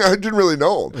Myers. I didn't really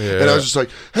know him. Yeah. And I was just like,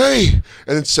 hey.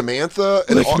 And then Samantha.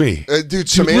 And Lick me. Dude,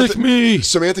 Samantha. Lick me.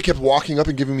 Samantha kept walking up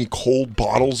and giving me cold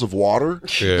bottles of water.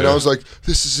 Yeah. And I was like,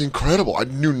 this is incredible. I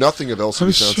knew nothing of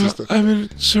LCD Sound System. I'm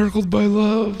encircled by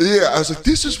love. Yeah, I was like,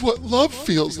 this is what love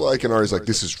feels like. And Ari's like,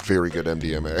 this is very good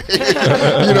MDMA.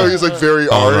 He's like very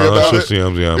Ari about it's it. just the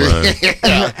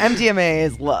MDMA. MDMA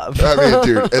is love. I mean,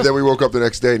 dude. And then we woke up the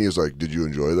next day and he was like, did you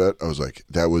enjoy that? I was like,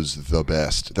 that was the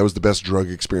best. That was the best drug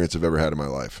experience I've ever had in my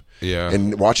life. Yeah.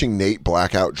 And watching Nate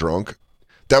blackout drunk,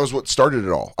 that was what started it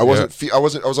all. I wasn't. I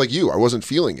was like you. I wasn't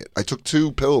feeling it. I took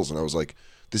 2 pills and I was like,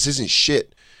 this isn't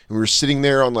shit. And we were sitting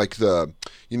there on like the,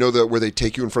 where they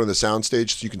take you in front of the sound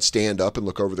stage so you can stand up and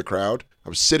look over the crowd. I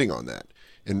was sitting on that,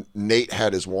 and Nate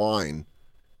had his wine,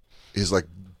 his like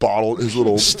bottle, his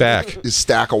little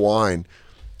stack of wine,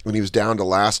 and he was down to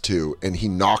last 2, and he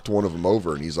knocked one of them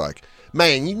over, and he's like,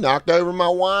 man, you knocked over my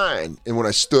wine. And when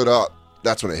I stood up,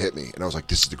 that's when it hit me. And I was like,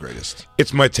 this is the greatest.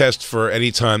 It's my test for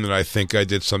any time that I think I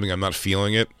did something I'm not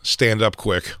feeling it. Stand up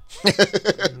quick.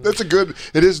 That's a good,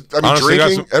 it is, I mean, Honestly,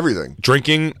 drinking, everything.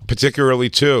 Drinking particularly,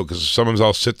 too, because sometimes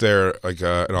I'll sit there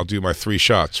and I'll do my 3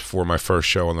 shots for my first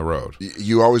show on the road.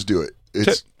 You always do it.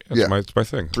 It's my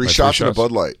thing. 3 shots and a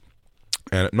Bud Light.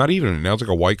 And not even, now it's like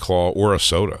a White Claw or a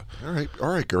soda. All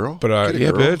right, girl. But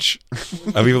girl. bitch.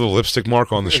 I leave a little lipstick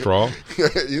mark on the straw.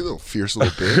 You little fierce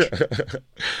little bitch.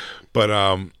 But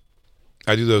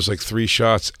I do those like 3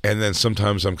 shots, and then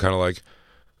sometimes I'm kind of like,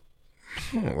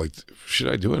 should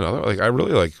I do another? Like, I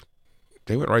really like,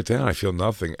 they went right down. I feel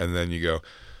nothing, and then you go,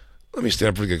 let me stand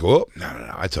up pretty good. Go,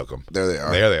 no, I took them. There they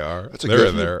are. There they are. They're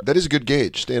in there. That is a good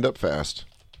gauge. Stand up fast.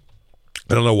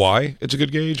 I don't know why it's a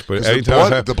good gauge, but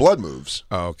anytime the blood moves.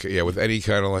 Oh, okay, yeah. With any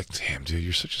kind of like, damn, dude,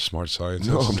 you're such a smart scientist.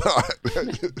 No, I'm not.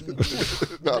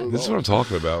 Not at This is what I'm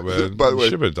talking about, man. By the way, you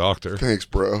should be a doctor. Thanks,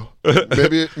 bro.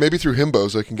 Maybe through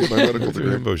himbos I can get my medical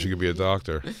through degree. himbos you could be a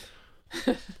doctor.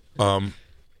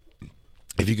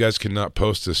 If you guys cannot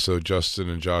post this, so Justin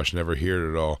and Josh never hear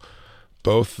it at all.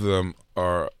 Both of them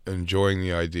are enjoying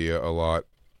the idea a lot.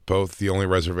 Both, the only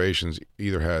reservations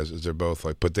either has is they're both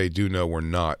like, but they do know we're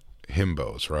not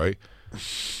himbos, right?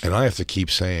 And I have to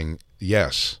keep saying,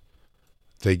 yes,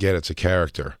 they get it's a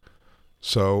character.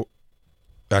 So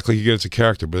act like you get it's a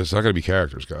character, but it's not going to be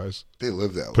characters, guys. They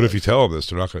live that way. But if you tell them this,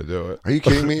 they're not going to do it. Are you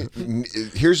kidding me?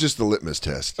 Here's just the litmus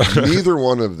test. Neither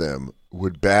one of them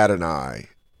would bat an eye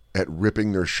at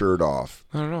ripping their shirt off.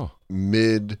 I don't know.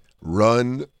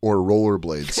 Mid-run or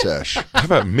rollerblade sesh. How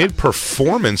about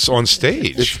mid-performance on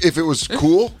stage? If it was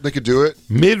cool, they could do it.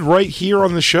 Mid right here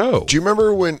on the show. Do you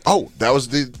remember when, that was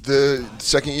the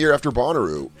second year after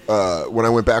Bonnaroo, when I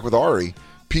went back with Ari,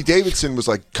 Pete Davidson was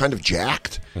like kind of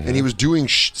jacked, and he was doing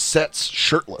sets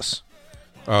shirtless.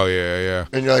 Oh, yeah.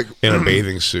 And you're like... in a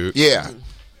bathing suit. Yeah.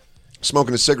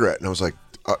 Smoking a cigarette. And I was like,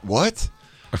 what?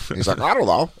 And he's like, I don't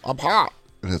know. I'm hot.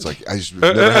 And it's like, I've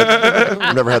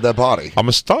never had that body. I'm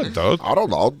a stud, dog. I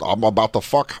don't know. I'm about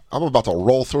to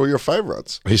roll through your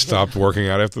favorites. He stopped working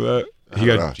out after that.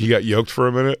 He got yoked for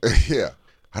a minute. Yeah.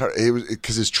 It was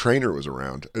because his trainer was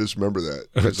around. I just remember that.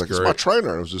 It's like, great. it's my trainer.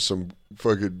 And it was just some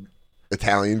fucking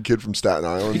Italian kid from Staten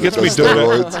Island. He gets me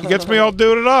doing it. He gets me all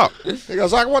doing it up. He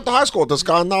goes, I went to high school with this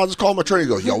guy. Now I just call him my trainer. He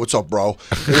goes, yo, what's up, bro?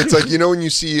 And it's like, when you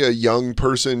see a young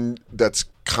person that's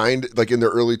kind of like in their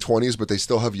early 20s, but they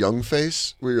still have young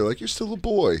face, where you're like, you're still a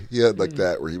boy. He had like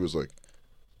that, where he was like,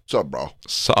 what's up, bro?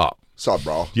 Sup,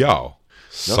 bro? Yo,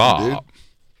 Nothing, dude.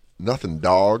 Nothing,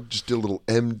 dog. Just did a little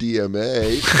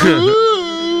MDMA.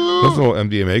 Nothing little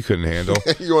MDMA couldn't handle.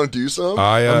 You want to do some?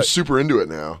 I'm super into it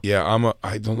now. Yeah,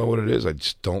 I don't know what it is. I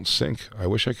just don't sync. I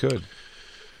wish I could.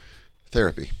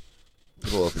 Therapy.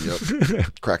 It'll open you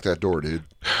up. Crack that door, dude.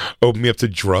 Open me up to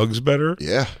drugs better?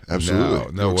 Yeah,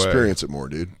 absolutely. No You'll way. experience it more,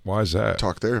 dude. Why is that?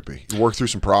 Talk therapy. You work through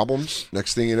some problems.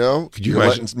 Next thing you know, Could you you're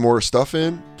imagine letting more stuff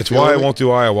in. It's why I won't do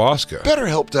ayahuasca.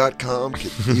 BetterHelp.com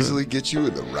can easily get you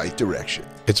in the right direction.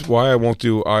 It's why I won't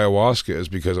do ayahuasca is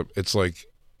because it's like,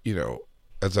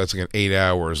 that's like an 8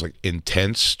 hours like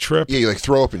intense trip. Yeah, you like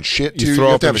throw up and shit too. You You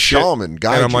have to have a shaman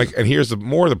guide and I'm you. like, and here's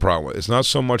more of the problem. It's not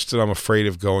so much that I'm afraid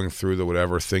of going through the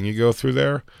whatever thing you go through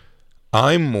there.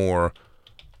 I'm more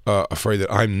afraid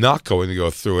that I'm not going to go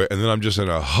through it, and then I'm just in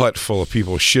a hut full of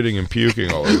people shitting and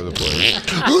puking all over the place.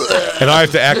 And I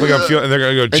have to act like I'm feeling, and they're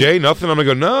going to go, Jay, nothing? I'm going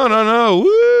to go, no.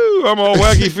 Woo! Woo, I'm all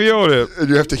wacky feeling it. And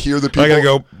you have to hear the people. I gotta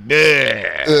go.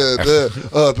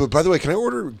 But by the way, can I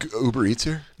order Uber Eats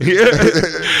here? Yeah.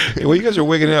 Well, you guys are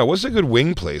wigging out. What's a good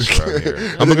wing place around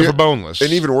here? I'm looking for boneless.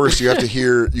 And even worse, you have to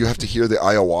hear the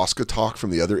ayahuasca talk from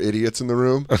the other idiots in the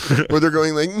room, where they're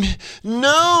going like,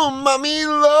 "No, mommy,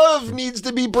 love needs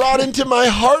to be brought into my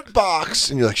heart box,"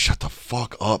 and you're like, "Shut the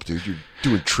fuck up, dude! You're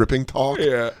doing tripping talk."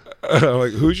 Yeah.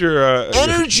 Like, who's your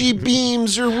energy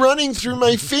beams are running through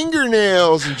my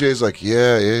fingernails? And Jay's like,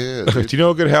 yeah. Do you know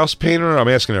a good house painter? I'm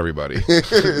asking everybody. And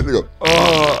they go,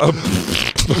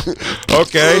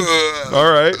 okay,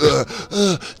 all right.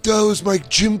 That was my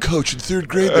gym coach in 3rd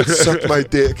grade that sucked my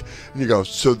dick. And you go,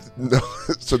 so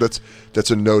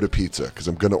that's a no to pizza because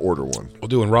I'm gonna order one. Well,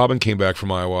 dude, when Robin came back from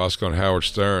ayahuasca on Howard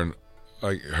Stern,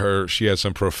 she had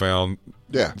some profound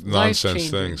nonsense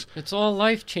things. It's all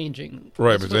life changing.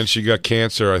 Right, but then she got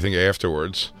cancer, I think,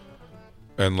 afterwards.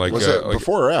 And was it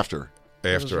before or after?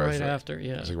 After, right after,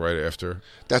 yeah. It was like right after.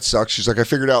 That sucks. She's like, I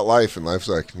figured out life, and life's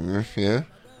like, yeah.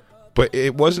 But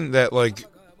it wasn't that like,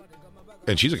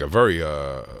 and she's like a very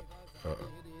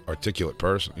articulate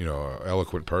person,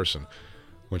 eloquent person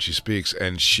when she speaks,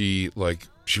 and she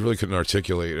really couldn't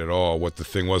articulate at all what the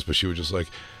thing was, but she was just like,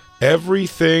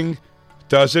 everything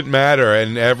doesn't matter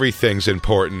and everything's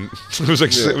important. It was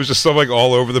like It was just some like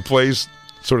all over the place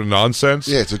sort of nonsense.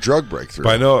 Yeah, it's a drug breakthrough.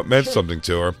 But I know it meant something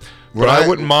to her. But I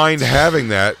wouldn't mind having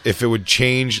that if it would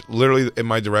change literally in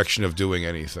my direction of doing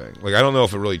anything. Like, I don't know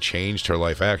if it really changed her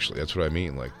life, actually. That's what I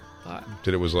mean. Like, I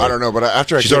don't know, but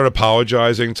after she started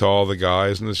apologizing to all the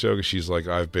guys in the show because she's like,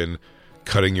 I've been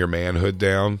cutting your manhood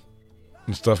down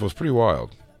and stuff. It was pretty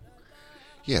wild.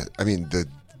 Yeah, I mean, the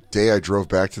day I drove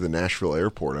back to the Nashville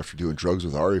airport after doing drugs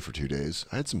with Ari for 2 days,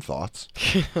 I had some thoughts.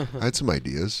 I had some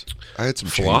ideas. I had some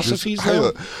philosophies.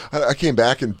 I came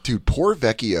back and, dude, poor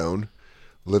Vecchione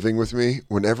living with me,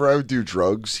 whenever I would do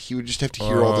drugs, he would just have to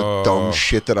hear all the dumb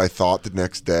shit that I thought the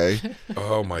next day.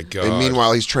 Oh my god! And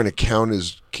meanwhile, he's trying to count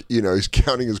he's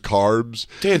counting his carbs.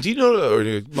 Dan,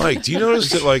 Mike, do you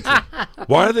notice that, like,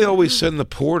 why do they always send the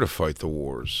poor to fight the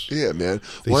wars? Yeah, man.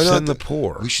 Why send the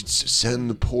poor? We should send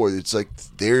the poor. It's like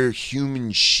they're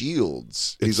human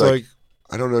shields. It's he's like,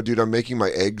 I don't know, dude. I'm making my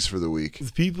eggs for the week.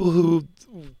 The people who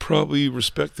probably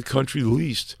respect the country the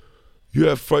least, you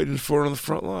have fighting for on the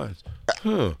front lines.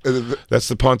 Huh. That's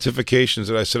the pontifications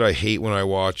that I said I hate when I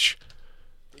watch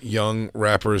young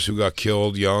rappers who got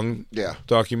killed young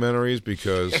documentaries,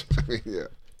 because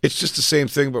it's just the same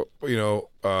thing. But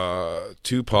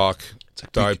Tupac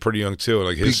died pretty young too, and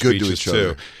like his speeches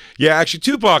too. Yeah, actually,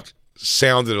 Tupac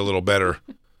sounded a little better.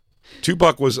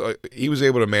 Tupac was he was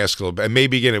able to mask a little bit, and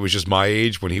maybe again it was just my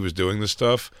age when he was doing this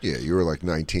stuff. Yeah, you were like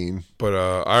 19. But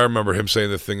I remember him saying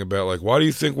the thing about, like, why do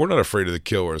you think we're not afraid of the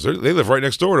killers? They live right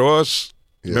next door to us.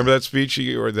 Yeah. Remember that speech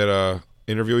or that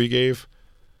interview he gave?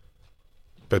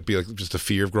 But be like just the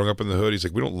fear of growing up in the hood. He's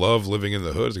like, we don't love living in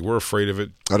the hood. It's like, we're afraid of it.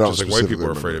 I don't. Just like white people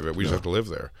are afraid of it. We just have to live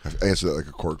there. I've answered that like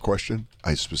a court question.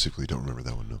 I specifically don't remember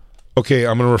that one. No. Okay,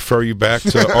 I'm going to refer you back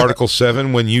to Article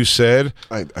 7 when you said,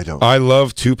 I don't. I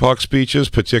love Tupac's speeches,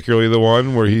 particularly the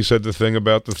one where he said the thing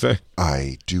about the thing.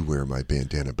 I do wear my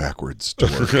bandana backwards to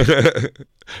work.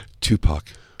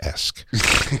 Tupac-esque.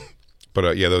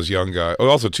 But yeah, those young guys. Oh,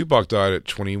 also, Tupac died at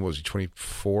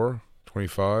 24,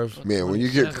 25? Man, when you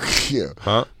get... Yeah.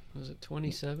 Huh? Was it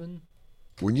 27?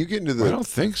 When you get into the... I don't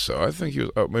think so. I think he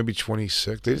was maybe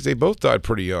 26. They both died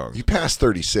pretty young. You passed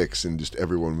 36 and just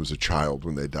everyone was a child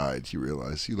when they died. You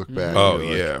realize. You look back. Oh,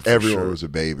 yeah. Like, everyone was a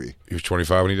baby. He was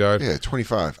 25 when he died? Yeah,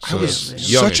 25. So I was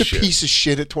such a piece of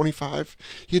shit at 25.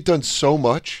 He had done so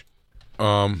much.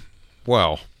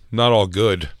 Well, not all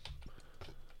good.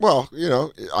 Well, he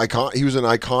was an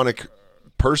iconic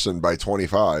person by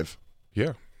 25.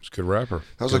 Yeah. He's a good rapper.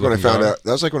 That was like when I found out.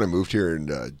 That was like when I moved here,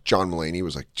 and John Mulaney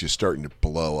was like just starting to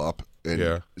blow up,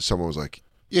 and someone was like,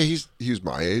 "Yeah, he was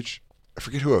my age." I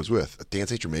forget who I was with. Dan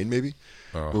St. Germain, maybe.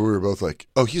 But we were both like,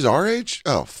 "Oh, he's our age?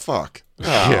 Oh, fuck!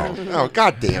 Oh,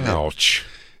 god damn it! Ouch!"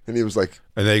 And he was like,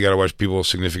 "And then you got to watch people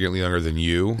significantly younger than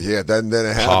you." Yeah, then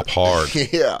it happened. Pop hard.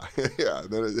 yeah.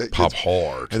 Then pop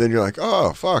hard. And then you're like,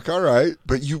 "Oh, fuck! All right."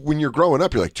 But when you're growing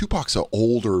up, you're like, Tupac's an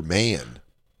older man.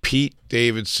 Pete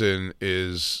Davidson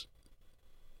is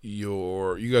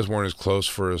you guys weren't as close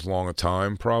for as long a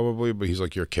time probably, but he's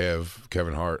like your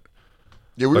Kevin Hart.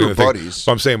 Yeah, we were buddies.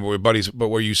 I'm saying we're buddies, but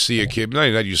where you see a kid, not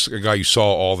a guy you saw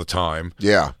all the time.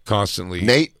 Yeah. Constantly.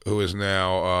 Nate. Who is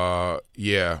now,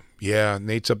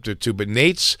 Nate's up there too. But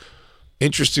Nate's,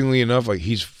 interestingly enough, like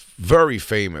he's very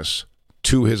famous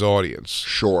to his audience.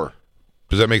 Sure.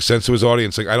 Does that make sense to his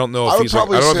audience? Like I don't know if he's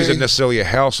necessarily a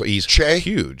house. He's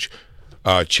huge.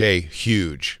 Che,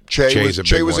 huge. Che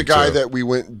Che was a guy that we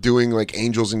went doing like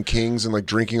Angels and Kings and like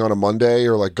drinking on a Monday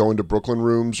or like going to Brooklyn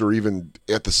rooms or even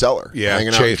at the cellar. Yeah,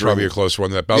 hanging Che's out probably a closer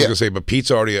one than that. But I was Yeah. going to say, but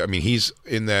Pete's already, I mean, he's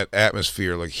in that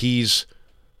atmosphere. Like, he's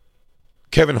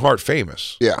Kevin Hart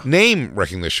famous. Yeah. Name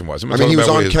recognition-wise. I mean, he was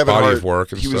about on his Kevin body Hart. of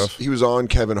work and stuff. He was on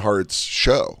Kevin Hart's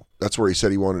show. That's where he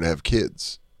said he wanted to have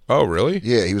kids. Oh, really?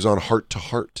 Yeah, he was on Heart to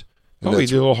Heart. Oh, he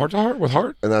did a little heart-to-heart with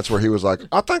Hart? And that's where he was like,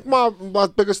 I think my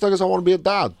biggest thing is I want to be a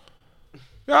dad.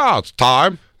 Yeah, it's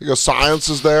time. He goes, science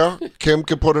is there. Kim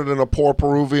can put it in a poor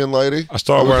Peruvian lady. I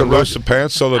started wearing roasted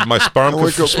pants so that my sperm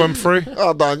could swim free.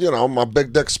 My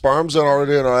big dick sperm's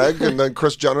already in an egg, and then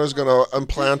Kris Jenner's going to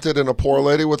implant it in a poor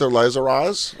lady with her laser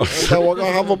eyes, and then we're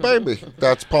going to have a baby.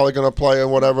 That's probably going to play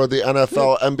in whatever the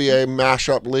NFL, NBA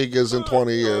mashup league is in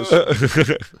 20 years.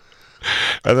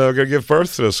 And then I'm going to give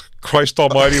birth to this. Christ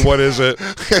almighty, what is it?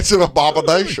 It's an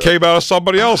abomination. Came out of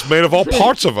somebody else, made of all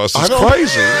parts of us. It's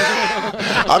crazy.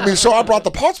 I mean, so I brought the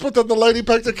parts, but then the lady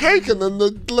picked the cake, and then the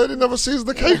lady never sees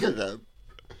the cake again.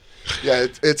 Yeah,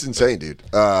 it's insane, dude.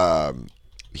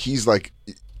 He's like,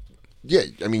 yeah,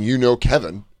 I mean, you know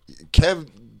Kevin. Kev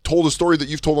told a story that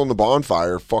you've told on the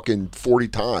bonfire fucking 40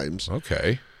 times.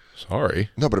 Okay. Sorry.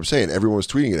 No, but I'm saying everyone was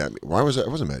tweeting it at me. Why was that? I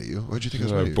wasn't mad at you. Why did you think I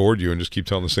was mad at you? Bored you and just keep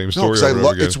telling the same No, story because over and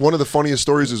over again. it's one of the funniest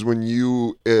stories is when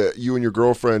you and your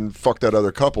girlfriend fucked that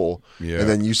other couple, and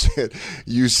then you said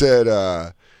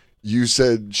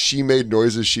she made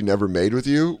noises she never made with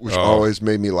you, which always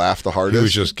made me laugh the hardest. He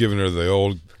was just giving her the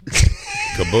old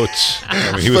kaboots.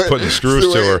 I mean, he was putting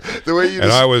screws to her. The way you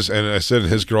and I said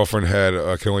his girlfriend had,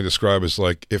 I can only describe as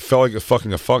like, it felt like a fuck.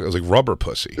 It was like rubber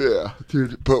pussy. Yeah,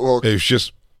 dude. But it was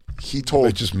just.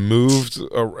 It just moved.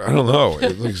 I don't know.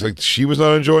 It looks like she was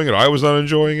not enjoying it. I was not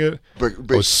enjoying it. But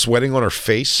I was sweating on her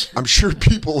face. I'm sure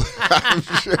people.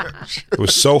 It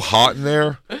was so hot in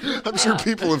there. I'm sure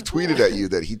people have tweeted at you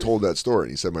that he told that story.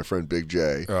 And he said my friend Big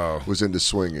J was into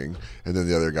swinging, and then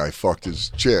the other guy fucked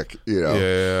his chick.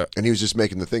 Yeah. And he was just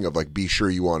making the thing of like, be sure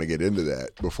you want to get into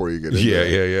that before you get into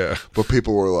it. Yeah. But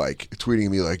people were like tweeting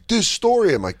me like, this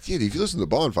story. I'm like, dude, if you listen to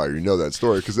Bonfire, you know that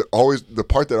story because the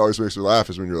part that always makes me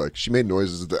laugh is when you're like, she made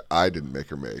noises that I didn't make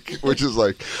her make, which is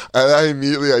like, I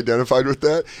immediately identified with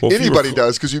that. Well, anybody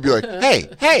does, because you'd be like,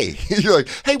 hey. You're like,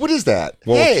 hey, what is that?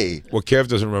 Well, hey. Well, Kev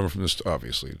doesn't remember from this,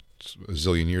 obviously, it's a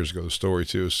zillion years ago, the story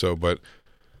too. So, but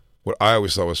what I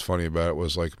always thought was funny about it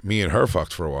was like me and her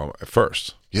fucked for a while at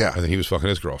first. Yeah. And then he was fucking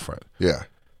his girlfriend. Yeah.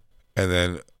 And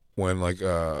then when like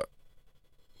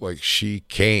she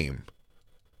came,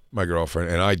 my girlfriend,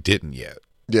 and I didn't yet.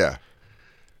 Yeah.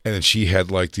 And then she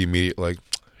had like the immediate like,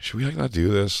 should we like not do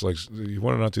this? Like, you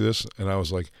want to not do this? And I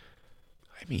was like,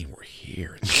 I mean, we're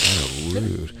here. It's kind of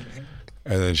rude.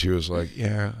 And then she was like,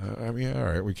 yeah, I mean, all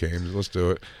right, we came. Let's do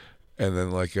it. And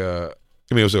then like, I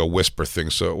mean, it was like a whisper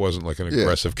thing, so it wasn't like an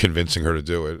aggressive convincing her to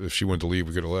do it. If she wanted to leave,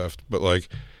 we could have left. But like,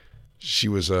 she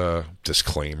was a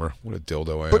disclaimer. What a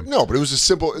dildo I am. But it was a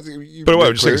simple. But I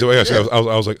was just saying, so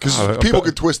I was like, because people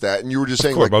could twist that, and you were just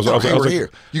saying like, we're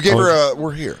here. You gave her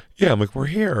we're here. Yeah, I'm like, we're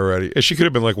here already. And she could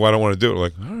have been like, well, I don't want to do it. I'm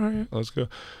like, all right, let's go.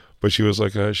 But she was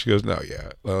like, she goes, no,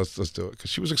 let's do it,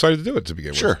 because she was excited to do it to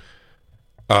begin with. Sure.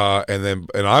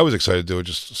 And I was excited to do it.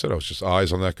 Just said I was just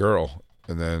eyes on that girl,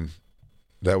 and then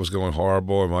that was going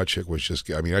horrible, and my chick was just.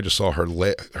 I mean, I just saw her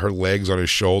legs on his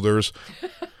shoulders.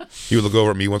 He would look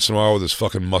over at me once in a while with his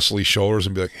fucking muscly shoulders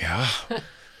and be like, yeah,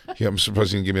 I'm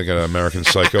surprised he didn't give me like an American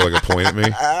Psycho, like a point at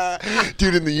me.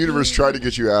 Dude, and the universe tried to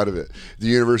get you out of it. The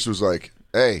universe was like,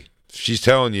 hey. She's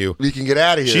telling you. We can get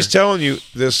out of here. She's telling you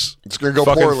this. It's going to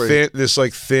go poorly. This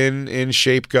like thin, in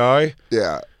shape guy.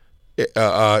 Yeah.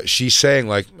 She's saying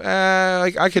like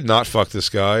I could not fuck this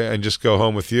guy and just go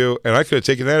home with you, and I could have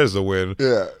taken that as the win.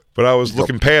 Yeah. But I was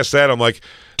looking past that. I'm like,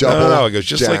 no. I go,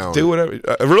 just down. Like do whatever.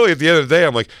 Really, at the end of the day,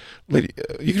 I'm like, lady,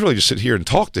 you can really just sit here and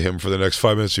talk to him for the next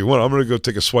 5 minutes if you want. I'm going to go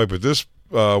take a swipe at this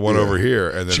one over here,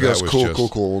 and then she goes, cool.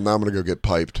 Well, now I'm going to go get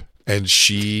piped. And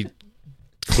she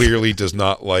clearly does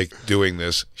not like doing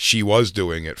this. She was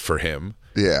doing it for him.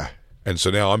 Yeah. And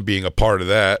so now I'm being a part of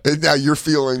that. And now you're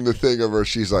feeling the thing of her.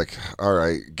 She's like, all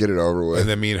right, get it over with. And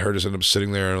then me and her just end up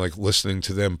sitting there and like listening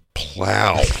to them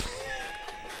plow.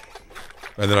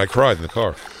 And then I cried in the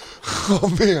car.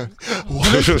 Oh, man. What?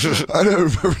 I don't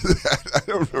remember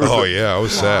that. Oh, yeah, I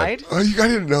was sad. Oh, I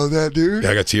didn't know that, dude.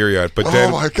 Yeah, I got teary-eyed. But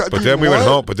then, my God, but then we went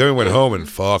home. But then we went home and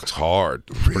fucked hard.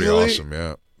 Pretty awesome,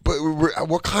 yeah. But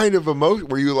what kind of emotion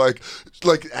were you like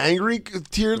angry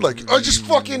tears, like I just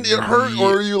fucking it hurt,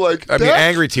 or were you like? I mean,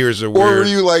 angry tears are weird. Or were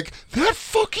you like that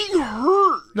fucking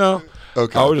hurt? No,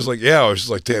 Okay. I was just like, I was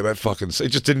just like, damn, that fucking. It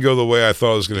just didn't go the way I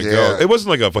thought it was going to go. Yeah. It wasn't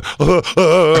like a.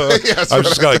 I was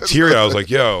just got like teary. I was like,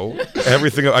 yo,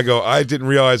 everything. I go. I didn't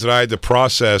realize that I had to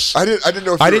process. I didn't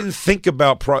know. If I didn't think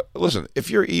about. Listen,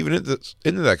 if you're even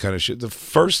into that kind of shit, the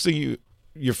first thing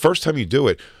your first time you do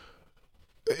it,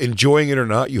 enjoying it or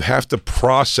not, you have to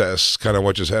process kind of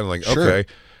what just happened. Like, okay,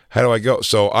 how do I go?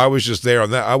 So I was just there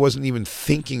on that. I wasn't even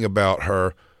thinking about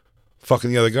her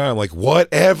fucking the other guy. I'm like,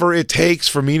 whatever it takes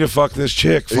for me to fuck this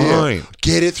chick, fine. Yeah.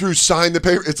 Get it through, sign the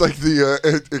paper. It's like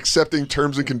the accepting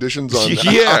terms and conditions on,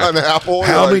 on Apple.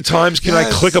 How many times can I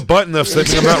click a button of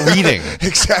something I'm not reading?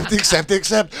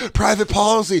 Accept. Private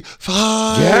policy,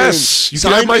 fine. Yes. You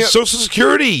can have my Social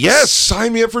Security, yes.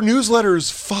 Sign me up for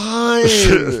newsletters, fine.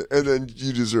 And then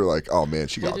you just are like, oh man,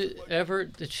 she got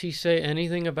Did she say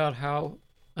anything about how,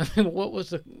 I mean, what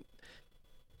was the...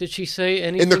 Did she say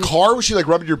anything? In the car, was she like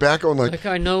rubbing your back on like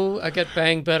I know I get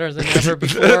banged better than ever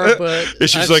before, but I'm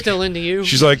still into you?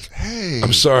 She's like, hey.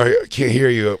 I'm sorry, I can't hear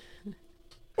you.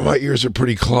 My ears are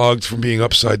pretty clogged from being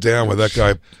upside down where that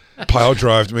guy pile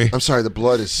drived me. I'm sorry, the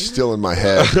blood is still in my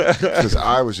head because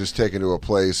I was just taken to a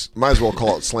place, might as well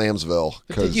call it Slamsville.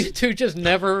 Did you two just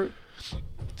never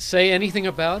say anything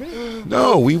about it?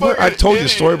 No, we were. I told you the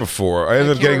story before. I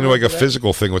ended up getting into like a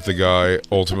physical thing with the guy.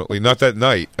 Ultimately, not that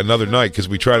night, another night, because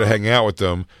we tried to hang out with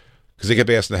them because they kept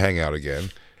asking to hang out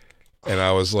again, and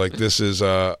I was like, "This is."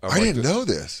 I didn't know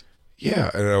this.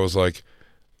 Yeah, and I was like,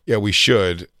 "Yeah, we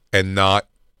should," and not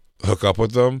hook up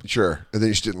with them. Sure, and then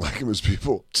you just didn't like them as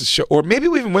people. Or maybe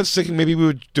we even went thinking maybe we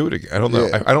would do it again. I don't know.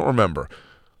 Yeah. I don't remember.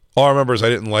 All I remember is I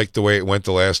didn't like the way it went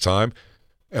the last time.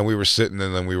 And we were sitting,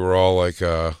 and then we were all like,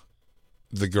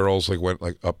 the girls like went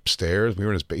like upstairs. We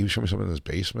were in his. He showed me something in his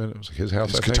basement. It was like his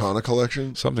house. His katana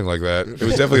collection, something like that. It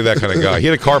was definitely that kind of guy. He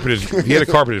had a carpeted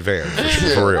van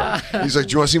for real. He's like,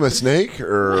 "Do you want to see my snake?"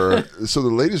 Or so the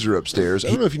ladies are upstairs.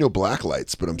 I don't know if you know black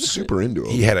lights, but I'm super into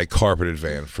them. He had a carpeted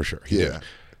van for sure. He did.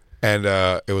 And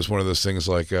it was one of those things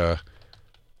like, he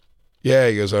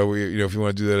goes, "Oh, if you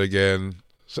want to do that again."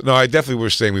 So no, I definitely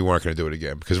was saying we weren't going to do it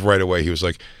again because right away he was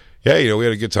like, "Yeah, we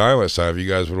had a good time last time. If you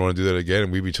guys would want to do that again,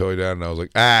 and we'd be totally down." And I was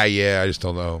like, I just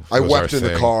don't know. I wept in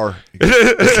the car.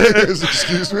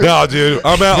 Excuse me? No, dude.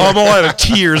 I'm all out of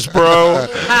tears, bro.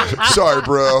 Sorry,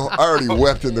 bro. I already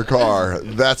wept in the car.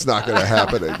 That's not going to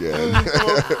happen again.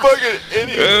 Fucking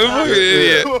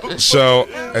idiot. So,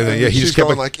 and then, he just kept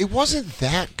going like, it wasn't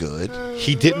that good.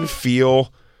 He didn't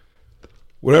feel...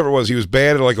 Whatever it was, he was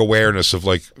bad at like awareness of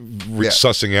like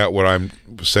sussing out what I'm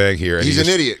saying here. And he's an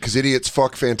idiot because idiots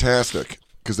fuck fantastic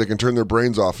because they can turn their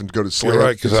brains off and go to slam. You're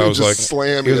right, because I was like,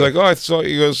 slam. He was like, oh, I thought.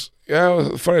 He goes, yeah,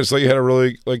 it was funny. I thought you had a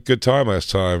really like good time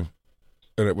last time,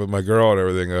 and with my girl and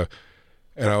everything.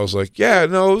 And I was like, yeah,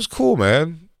 no, it was cool,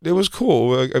 man. It was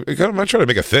cool. I'm not trying to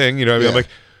make a thing, you know what I mean? I'm like,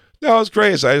 no, it was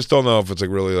great. I just don't know if it's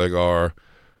like really like our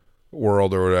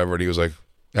world or whatever. And he was like,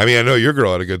 I mean, I know your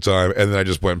girl had a good time, and then I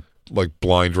just went like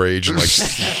blind rage and like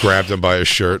grabbed him by his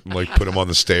shirt and like put him on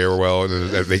the stairwell,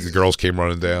 and then I think the girls came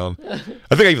running down. I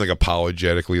think I even like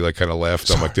apologetically like kind of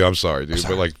left. I'm like, dude, I'm sorry, dude,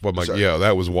 but like, I'm like, yeah,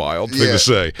 that was wild thing to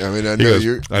say. I mean, I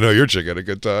know your chick had a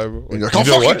good time. Like, like, I'll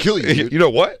fucking kill you, dude. You know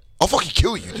what? I'll fucking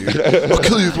kill you, dude. I'll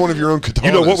kill you with one of your own katanas.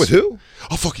 You know what? With who?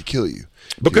 I'll fucking kill you.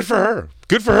 But good for her.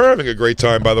 Good for her having a great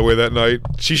time. By the way, that night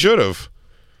she should have.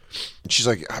 And she's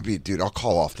like, dude, I'll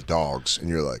call off the dogs, and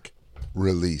you're like,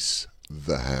 release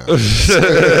the hound.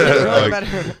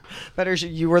 better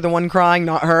you were the one crying,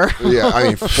 not her. Yeah, I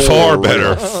mean, far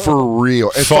better. For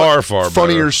real. And far funnier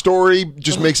better. Story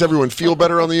just makes everyone feel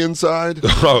better on the inside.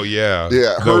 Oh, yeah.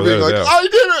 Yeah, her being like, I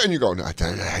did it. And you go, no, I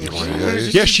didn't want to do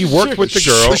it. Yeah, she worked with the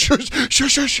girl.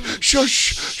 Shush.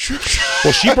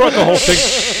 Well, she brought the whole thing.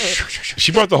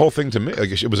 She brought the whole thing to me.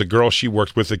 Like, it was a girl she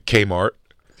worked with at Kmart.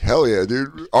 Hell yeah,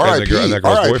 dude. R.I.P.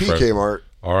 Kmart.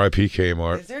 R.I.P.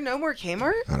 Kmart. Is there no more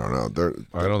Kmart? I don't know.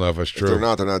 I don't know if that's true. If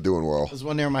they're not doing well. There's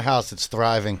one near my house. It's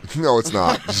thriving. No, it's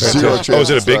not. Zero chance. Oh,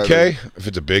 is it a big thriving. K? If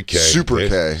it's a big K. Super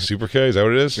K. Super K? Is that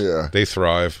what it is? Yeah. They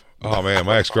thrive. Oh, man.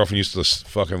 My ex-girlfriend used to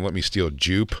fucking let me steal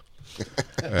Jupe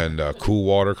and Cool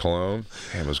Water cologne.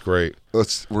 Man, it was great.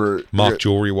 Mock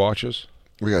jewelry watches.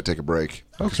 We got to take a break.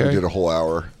 Okay. We did a whole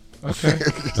hour. Okay.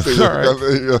 All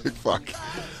right. You're like, fuck.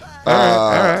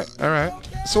 All right.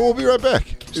 So we'll be right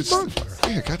back.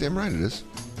 Yeah, goddamn right it is.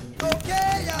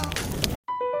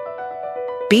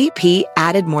 BP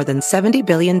added more than $70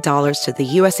 billion to the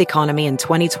U.S. economy in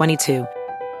 2022.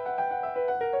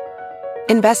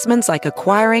 Investments like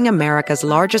acquiring America's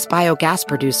largest biogas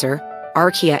producer,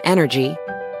 Archaea Energy,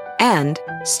 and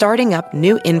starting up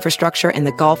new infrastructure in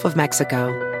the Gulf of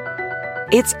Mexico.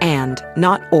 It's and,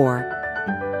 not or.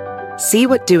 See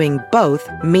what doing both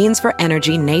means for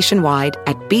energy nationwide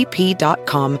at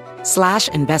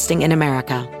bp.com/investing in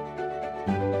America.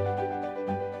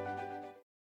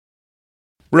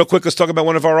 Real quick, let's talk about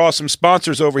one of our awesome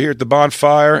sponsors over here at the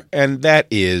Bonfire, and that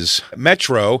is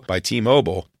Metro by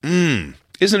T-Mobile. Isn't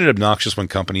it obnoxious when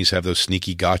companies have those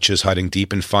sneaky gotchas hiding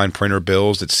deep in fine printer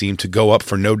bills that seem to go up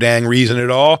for no dang reason at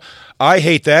all? I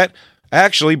hate that.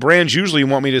 Actually, brands usually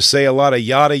want me to say a lot of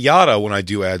yada yada when I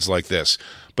do ads like this.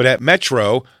 But at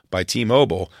Metro by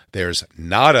T-Mobile, there's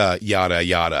nada yada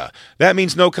yada. That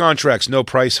means no contracts, no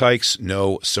price hikes,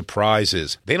 no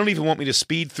surprises. They don't even want me to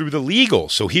speed through the legal,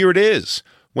 so here it is.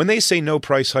 When they say no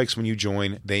price hikes when you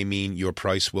join, they mean your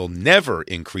price will never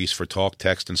increase for talk,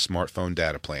 text, and smartphone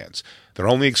data plans. Their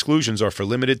only exclusions are for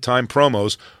limited time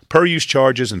promos, per-use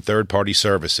charges, and third-party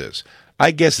services.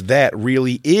 I guess that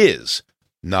really is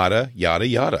nada yada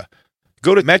yada.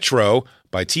 Go to Metro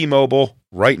by T-Mobile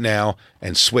right now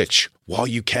and switch while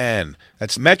you can.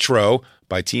 That's Metro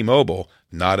by T-Mobile,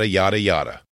 nada yada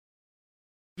yada.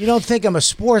 You don't think I'm a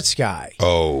sports guy.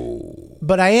 Oh.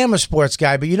 But I am a sports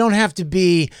guy, but you don't have to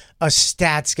be a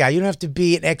stats guy. You don't have to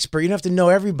be an expert. You don't have to know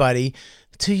everybody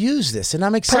to use this. And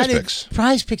I'm excited.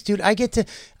 Prize Picks, dude. I get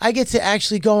to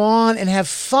actually go on and have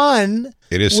fun.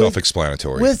 It is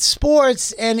self-explanatory. With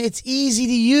sports, and it's easy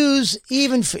to use,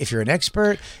 even if you're an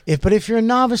expert. But if you're a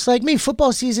novice like me,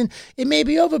 football season, it may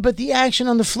be over, but the action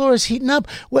on the floor is heating up.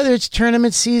 Whether it's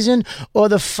tournament season or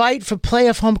the fight for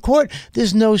playoff home court,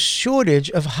 there's no shortage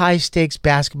of high-stakes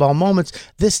basketball moments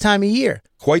this time of year.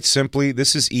 Quite simply,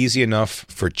 this is easy enough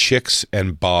for Chicks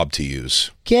and Bob to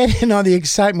use. Get in on the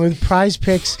excitement with Prize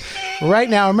Picks right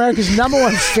now, America's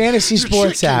 #1 fantasy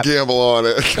sports app. Gamble on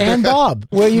it. And Bob,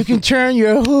 where you can turn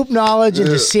your hoop knowledge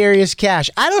into serious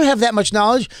cash. I don't have that much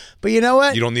knowledge, but you know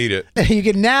what? You don't need it. You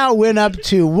can now win up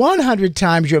to 100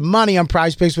 times your money on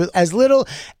Prize Picks with as little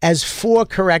as 4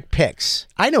 correct picks.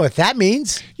 I know what that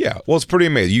means. Yeah, well, it's pretty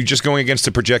amazing. You're just going against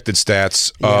the projected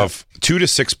stats of 2 to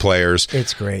 6 players.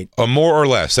 It's great. More or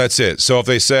less. That's it. So if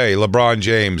they say LeBron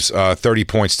James, 30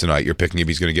 points tonight, you're picking if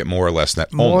he's going to get more or less than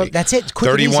that. More, only. that's it. Quick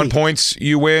 31 points,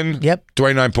 you win. Yep.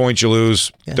 29 points, you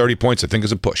lose. 30 points, I think,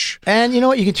 is a push. And you know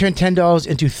what? You can turn $10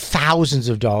 into thousands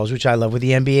of dollars, which I love, with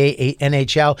the NBA,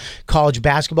 NHL, college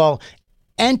basketball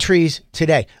entries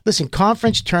today. Listen,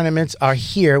 conference tournaments are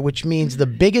here, which means the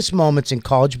biggest moments in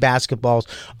college basketballs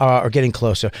are getting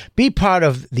closer. Be part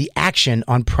of the action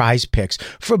on Prize Picks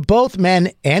for both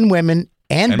men and women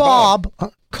and Bob.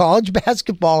 College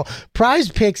basketball. Prize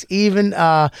Picks even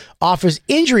offers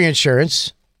injury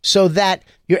insurance so that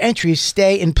your entries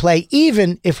stay in play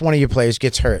even if one of your players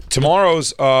gets hurt.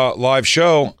 Tomorrow's live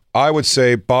show, I would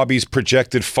say Bobby's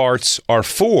projected farts are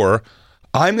 4.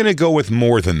 I'm going to go with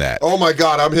more than that. Oh, my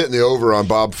God. I'm hitting the over on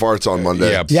Bob Farts on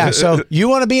Monday. Yeah, so you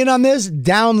want to be in on this?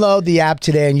 Download the app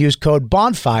today and use code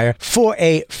BONFIRE for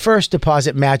a first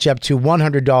deposit match up to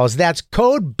 $100. That's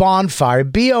code BONFIRE,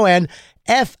 BONFIRE,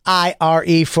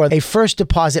 for a first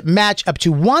deposit match up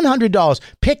to $100.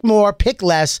 Pick more, pick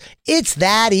less. It's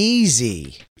that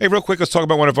easy. Hey, real quick, let's talk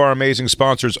about one of our amazing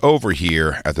sponsors over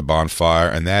here at the Bonfire,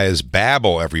 and that is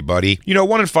Babbel, everybody. You know,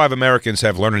 1 in 5 Americans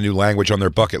have learned a new language on their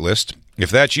bucket list. If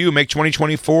that's you, make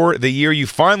 2024 the year you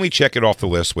finally check it off the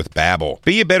list with Babbel.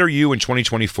 Be a better you in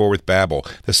 2024 with Babbel,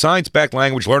 the science-backed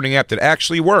language learning app that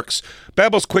actually works.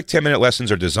 Babbel's quick 10-minute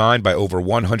lessons are designed by over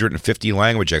 150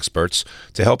 language experts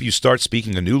to help you start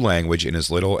speaking a new language in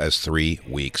as little as 3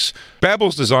 weeks.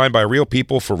 Babbel's designed by real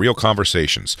people for real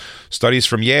conversations. Studies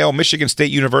from Yale, Michigan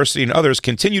State University, and others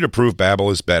continue to prove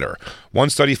Babbel is better. One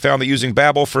study found that using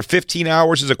Babbel for 15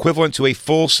 hours is equivalent to a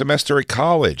full semester at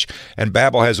college, and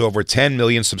Babbel has over 10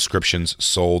 million subscriptions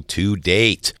sold to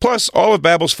date. Plus, all of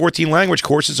Babbel's 14 language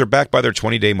courses are backed by their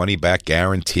 20-day money-back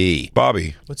guarantee.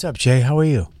 Bobby. What's up, Jay? How are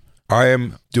you? I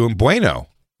am doing bueno.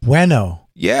 Bueno.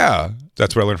 Yeah,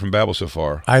 that's what I learned from Babbel so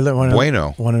far.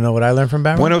 Bueno. Want to know what I learned from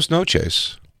Babbel? Buenos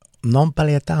noches. Non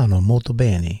parliamo molto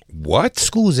bene. What?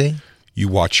 Scusi. You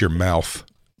watch your mouth.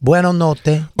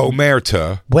 Buonanotte.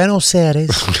 Omerta. Buenos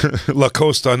Aires. La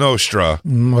Costa Nostra.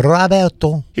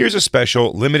 Roberto. Here's a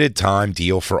special limited time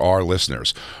deal for our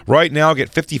listeners. Right now,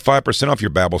 get 55% off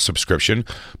your Babbel subscription,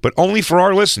 but only for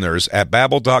our listeners at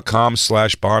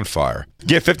babbel.com/bonfire.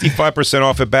 Get 55%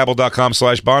 off at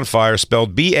babbel.com/bonfire,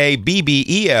 spelled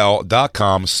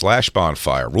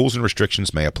BABBEL.com/bonfire. Rules and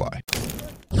restrictions may apply.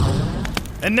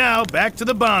 And now, back to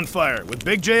the Bonfire with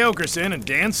Big J. Okerson and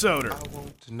Dan Soder.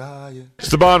 It's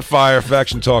the Bonfire,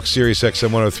 Faction Talk, Sirius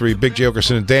XM 103. Big J.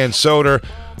 Okerson and Dan Soder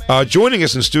joining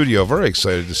us in studio. Very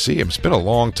excited to see him. It's been a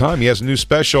long time. He has a new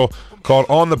special called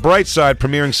On the Bright Side,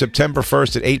 premiering September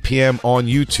 1st at 8 p.m. on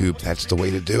YouTube. That's the way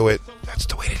to do it. That's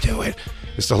the way to do it.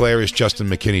 It's the hilarious Juston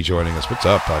McKinney joining us. What's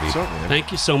up, buddy? What's up, man?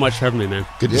 Thank you so much for having me, man.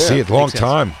 Good to see you. Long Thanks,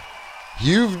 time.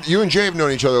 You and Jay have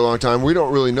known each other a long time. We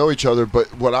don't really know each other, but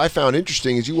what I found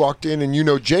interesting is you walked in and you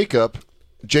know Jacob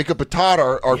Patat,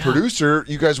 our producer.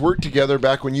 You guys worked together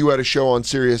back when you had a show on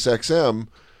Sirius XM.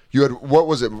 You had, what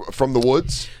was it, From the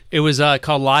Woods? It was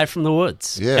called Live from the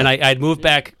Woods. Yeah. And I'd moved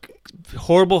back,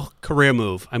 horrible career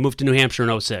move. I moved to New Hampshire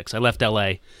in 06. I left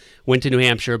L.A., went to New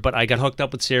Hampshire, but I got hooked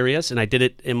up with Sirius, and I did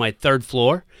it in my third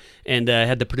floor, and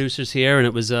had the producers here, and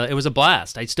it was a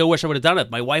blast. I still wish I would have done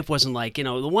it. My wife wasn't like,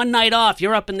 the one night off,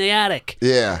 you're up in the attic.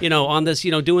 Yeah. On this,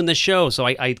 doing this show. So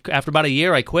I after about a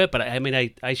year, I quit, but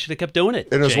I should have kept doing it.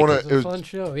 And it was a fun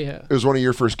show, yeah. It was one of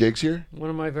your first gigs here? One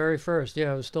of my very first,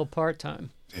 yeah. It was still part-time.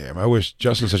 Damn, I wish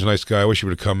Justin's such a nice guy. I wish he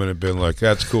would have come in and been like,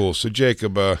 "That's cool." So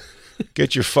Jacob,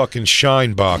 get your fucking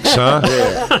shine box, huh?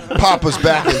 Yeah. Papa's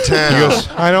back in town. He goes,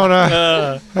 I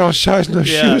don't size no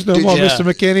shoes no more, Mr.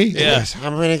 McKinney. Yes,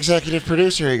 I'm an executive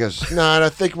producer. He goes, no, I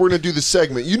think we're going to do the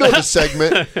segment. You know the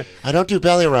segment. I don't do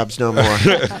belly rubs no more.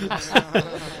 It would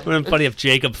have been funny if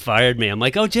Jacob fired me. I'm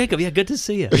like, oh, Jacob, good to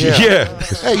see you. Yeah.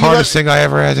 Hey, hardest thing I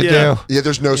ever had to do. Yeah,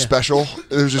 there's no special.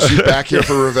 There's just you back here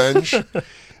for revenge.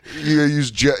 You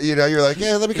use, you're like,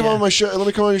 yeah, let me come on my show. Let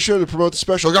me come on your show to promote the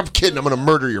special. Like, I'm kidding. I'm going to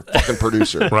murder your fucking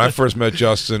producer. When I first met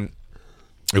Justin,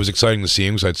 it was exciting to see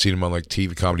him because I'd seen him on like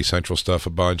TV, Comedy Central stuff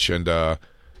a bunch, and I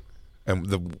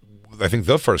think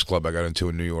the first club I got into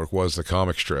in New York was the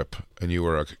Comic Strip, and you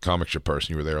were a comic strip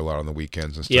person. You were there a lot on the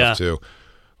weekends and stuff too,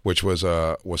 which was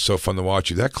so fun to watch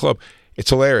you. That club,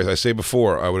 it's hilarious. I say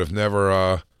before, I would have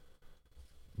never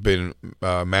been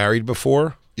married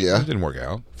before. Yeah. It didn't work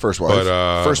out. First wife.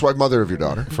 First wife, mother of your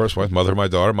daughter. First wife, mother of my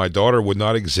daughter. My daughter would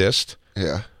not exist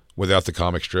without the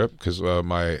comic strip because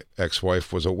my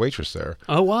ex-wife was a waitress there.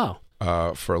 Oh,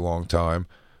 wow. For a long time.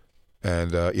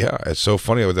 And, it's so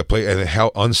funny with that place and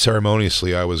how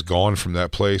unceremoniously I was gone from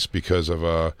that place because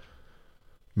of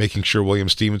making sure William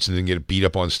Stevenson didn't get beat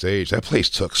up on stage. That place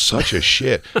took such a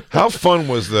shit. How fun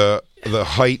was the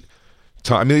height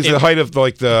time? I mean, it's the height of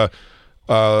like the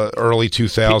early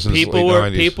 2000s, late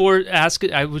 90s. People were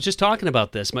asking. I was just talking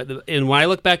about this, and when I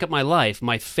look back at my life,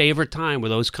 my favorite time were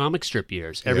those comic strip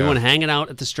years. Everyone hanging out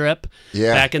at the strip.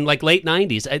 Yeah. Back in like late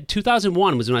 90s.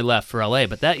 2001 was when I left for LA,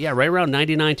 but right around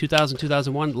 99, 2000,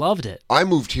 2001, loved it. I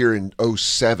moved here in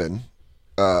 07.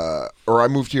 I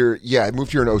moved here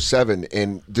in 07,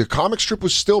 and the comic strip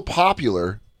was still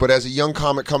popular. But as a young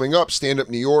comic coming up, Stand Up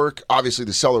New York, obviously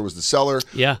the Cellar was the Cellar.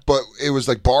 Yeah. But it was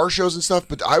like bar shows and stuff.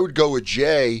 But I would go with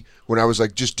Jay when I was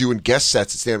like just doing guest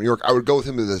sets at Stand Up New York. I would go with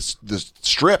him to the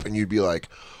strip, and you'd be like,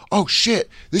 oh shit,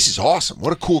 this is awesome.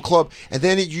 What a cool club. And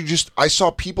then I saw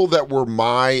people that were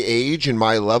my age and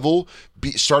my level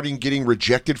starting getting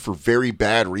rejected for very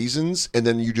bad reasons. And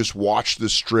then you just watch the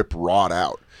strip rot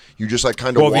out. You just like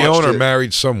kind of watched it. Well, the owner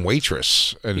married some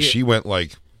waitress, and she went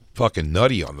like fucking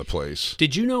nutty on the place.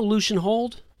 Did you know Lucian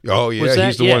Hold? Oh yeah,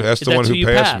 he's the one. That's the one who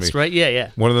passed me, right?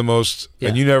 Yeah. One of the most,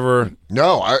 and you never.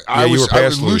 No, I was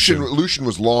past Lucian. Lucian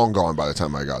was long gone by the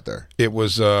time I got there. It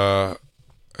was.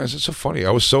 It's so funny.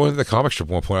 I was so into the comic strip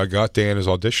at one point. I got Dana's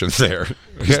audition there.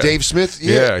 Dave Smith.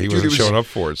 Yeah, he wasn't showing up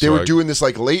for it. They were doing this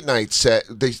like late night set.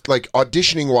 They like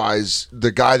auditioning wise.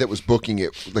 The guy that was booking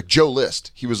it, like Joe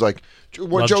List, he was like, Joe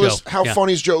List. How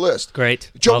funny is Joe List?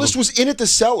 Great. Joe List was in at the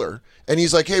Cellar. And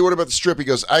he's like, hey, what about the strip? He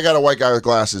goes, I got a white guy with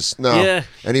glasses. No. Yeah.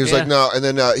 And he was like, no. And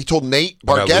then he told Nate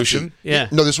Bargatze. Yeah.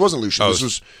 No, this wasn't Lucian. This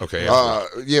was okay.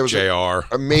 It was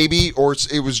JR. Maybe, or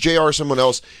it was JR or someone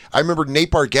else. I remember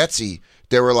Nate Bargatze.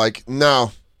 They were like,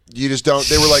 no, you just don't.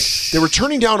 They were like, they were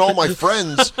turning down all my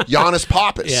friends, Giannis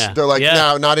Pappas. Yeah. They're like,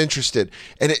 no, not interested.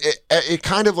 And it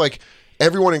kind of like,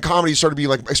 everyone in comedy started being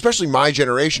like, especially my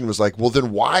generation was like, well,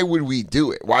 then why would we do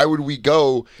it? Why would we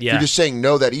go? You're just saying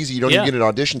no that easy. You don't even get an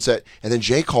audition set. And then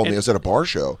Jay called me. I was at a bar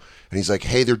show. And he's like,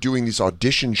 hey, they're doing these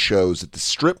audition shows at the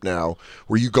strip now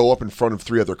where you go up in front of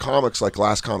 3 other comics like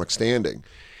Last Comic Standing.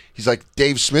 He's like,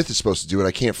 Dave Smith is supposed to do it.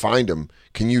 I can't find him.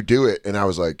 Can you do it? And I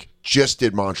was like, just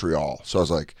did Montreal. So I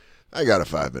was like, I got a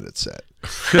 5-minute set.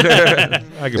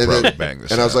 I could probably bang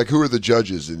this. And I was like, who are the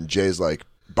judges? And Jay's like,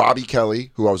 Bobby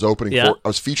Kelly, who I was opening for. I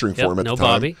was featuring for him at the time.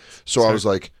 Bobby. So I was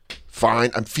like,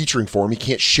 fine, I'm featuring for him. He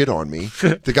can't shit on me.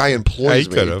 The guy employs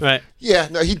me. Right. Yeah,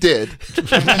 no, he did.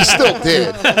 He still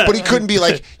did. But he couldn't be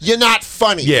like, you're not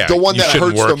funny. Yeah, the one that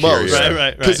hurts the most.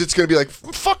 Right. Because it's going to be like,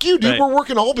 fuck you, dude. We're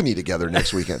working Albany together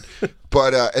next weekend.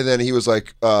 But, and then he was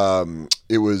like,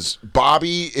 it was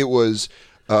Bobby, it was...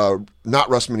 not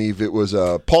Russ Maneve, it was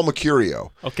Paul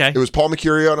Mercurio. Okay. It was Paul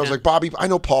Mercurio, and I was like, Bobby, I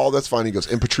know Paul, that's fine. He goes,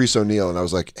 and Patrice O'Neill. And I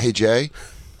was like, hey, Jay,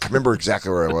 I remember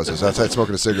exactly where I was. I was outside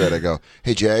smoking a cigarette. I go,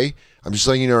 hey, Jay, I'm just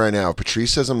letting you know right now, if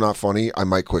Patrice says I'm not funny, I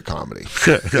might quit comedy.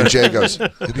 And Jay goes,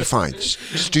 it'll be fine.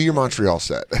 Just do your Montreal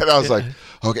set. And I was like,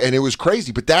 okay. And it was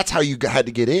crazy, but that's how you had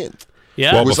to get in.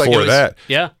 Yeah. Well, It was before like- that,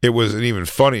 Yeah. it was an even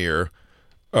funnier.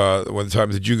 One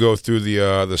time, did you go through the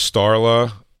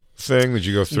Starla thing? Did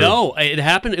you go through? No, it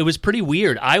happened. It was pretty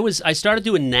weird. I started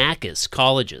doing NACIS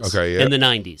colleges in the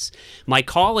 90s. My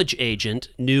college agent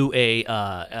knew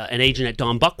an agent at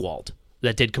Don Buchwald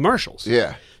that did commercials.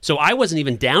 Yeah. So I wasn't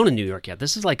even down in New York yet.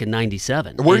 This is like in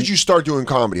 '97. Where did you start doing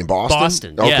comedy? In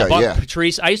Boston? Boston. Okay, yeah.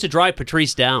 Patrice. I used to drive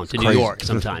Patrice down to New Crazy. York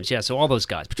sometimes. Yeah. So all those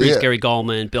guys: Patrice, Yeah. Gary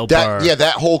Goldman, Bill Burr.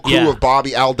 That whole crew Yeah. of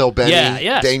Bobby, Al Del Benny,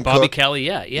 Yeah. Dane Bobby Cook. Kelly.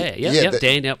 Yeah.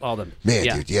 Dane. Yep. All them. Man,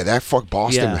 yeah. dude, that fuck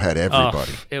Boston had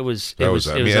everybody. It was. That It was,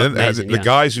 was. I It was mean, and amazing. the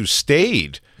guys who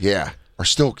stayed Yeah. Are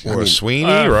still, were Sweeney,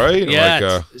 right?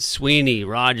 Yeah, Sweeney,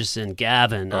 Rogerson,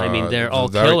 Gavin. I mean, they're all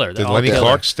killer. Did Lenny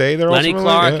Clark stay there? Lenny ultimately?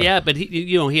 Clark, yeah, but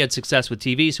he had success with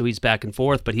TV, so he's back and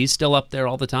forth. But he's still up there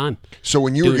all the time. So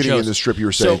when you were doing getting shows. in the strip, you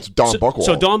were saying it's Don Buchwald.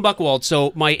 So Don Buchwald.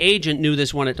 So my agent knew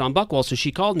this one at Don Buchwald, so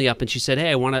she called me up and she said, "Hey,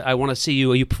 I want to see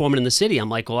you. Are you performing in the city?" I'm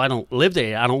like, "Well, I don't live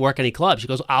there. I don't work any clubs." She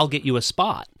goes, "I'll get you a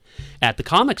spot at the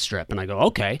comic strip," and I go,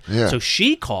 "Okay." Yeah. So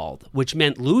she called, which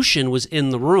meant Lucian was in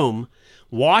the room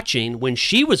watching when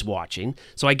she was watching.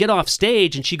 So I get off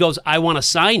stage and she goes, "I want to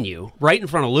sign you," right in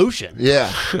front of Lucian.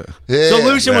 Yeah. So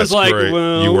Lucian was That's like, great.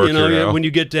 "Well, You work you know, here now. when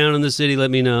you get down in the city,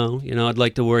 let me know. You know, I'd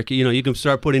like to work. You know, you can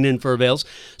start putting in for avails."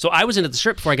 So I was in at the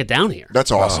strip before I got down here.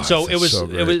 That's awesome. So that's it was, so it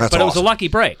great. was, That's but it was a awesome. lucky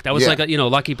break. That was Yeah. like a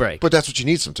lucky break. But that's what you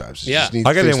need sometimes. You Yeah. just need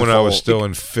I got things in to when I fall. was still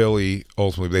in Philly.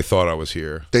 Ultimately, they thought I was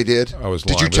here. They did? I was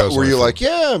Did you lying, but I was were you lying. like,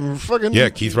 yeah, I'm fucking. Yeah,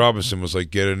 Keith Robinson was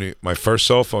like, my first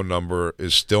cell phone number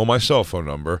is still my cell phone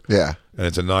number. Yeah. And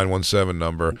it's a 917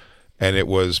 number. And it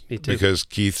was Me too. because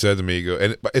Keith said to me,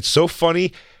 and it's so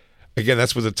funny. Again,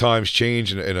 that's what the times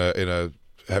change in a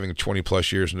having 20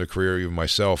 plus years in a career, even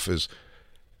myself, is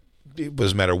it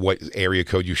doesn't matter what area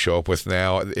code you show up with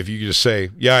now. If you just say,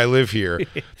 "Yeah, I live here,"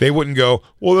 they wouldn't go,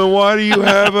 "Well, then why do you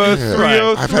have a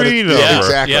 303 number?" Yeah,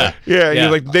 exactly. Yeah. Yeah, Yeah.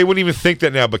 You're like they wouldn't even think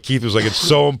that now. But Keith was like, "It's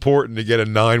so important to get a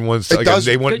 917." It does-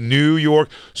 They want New York,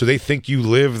 so they think you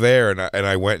live there. And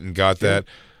I went and got that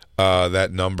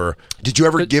number. Did you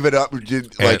ever give it up?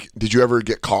 Did you ever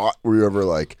get caught? Were you ever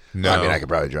like, No. I mean, I could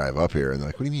probably drive up here. And they're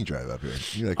like, what do you mean drive up here?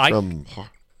 You're like,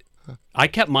 I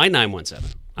kept my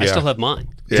 917. I Yeah. still have mine.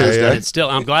 Yeah, this yeah. day? It's still.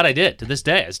 I'm glad I did. To this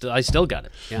day, I still got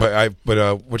it. Yeah.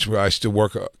 I still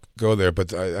go there.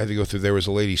 But I had to go through. There was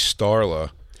a lady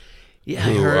Starla. Yeah, I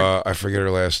Who heard. I forget her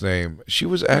last name. She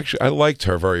was actually I liked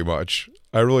her very much.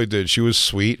 I really did. She was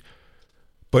sweet,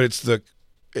 but it's the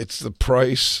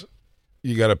price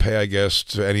you got to pay, I guess,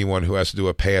 to anyone who has to do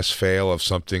a pass fail of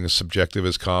something as subjective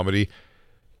as comedy.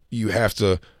 You have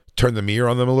to turn the mirror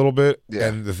on them a little bit. Yeah.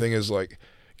 And the thing is, like,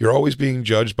 you're always being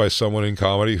judged by someone in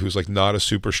comedy who's like not a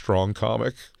super strong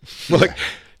comic. Like,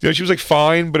 she was like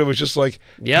fine, but it was just like,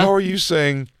 Yeah. how are you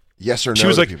saying? yes or no She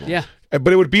was to like, people. Yeah.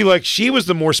 But it would be like she was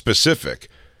the more specific.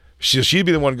 She'd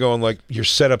be the one going like, your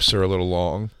setups are a little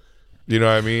long. You know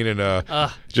what I mean?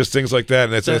 And just things like that.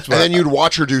 And that's And then you'd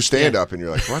watch her do stand up, and you're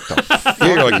like, what the fuck? yeah,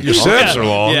 you're like, your setups are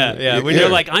long. Yeah. When you're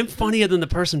like, I'm funnier than the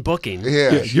person booking.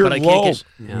 Yeah. You're But I can't lulls.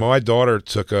 get- yeah. My daughter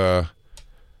took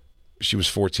she was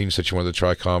 14, said she wanted to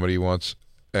try comedy once.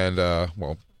 And,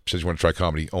 said she wanted to try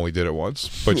comedy, only did it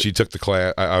once. But she took the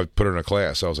class. I put her in a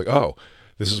class. I was like, oh,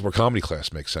 this is where comedy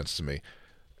class makes sense to me.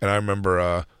 And I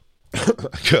remember,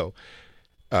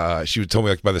 she would tell me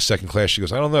like by the second class, she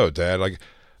goes, I don't know, Dad. Like,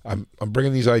 I'm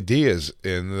bringing these ideas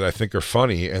in that I think are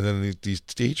funny, and then these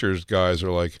teachers guys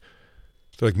are like,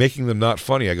 they're like making them not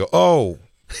funny. I go, oh,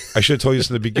 I should have told you this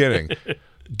in the beginning.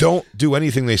 Don't do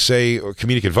anything they say or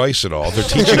comedic advice at all. They're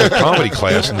teaching a comedy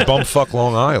class in bumfuck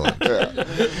Long Island.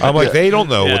 I'm like, they don't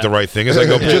know what the right thing is. I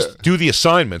go, just do the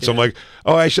assignments. I'm like,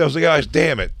 oh, I was like, gosh,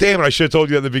 damn it, I should have told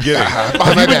you at the beginning.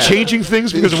 Have you been changing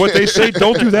things because of what they say?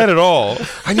 Don't do that at all.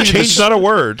 Change not a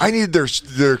word. I needed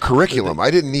their curriculum.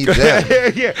 I didn't need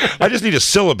them. Yeah, I just need a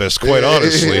syllabus, quite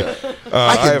honestly.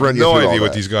 I have run you no through all idea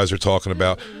what that. these guys are talking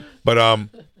about. But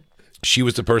she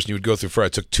was the person you would go through for. I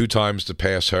took 2 times to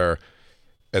pass her,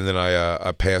 and then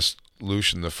I passed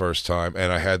Lucian the first time,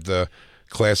 and I had the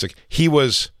classic. He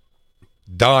was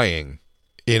dying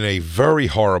in a very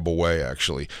horrible way,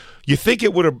 actually. You think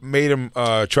it would have made him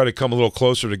try to come a little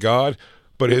closer to God,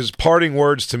 but his parting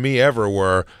words to me ever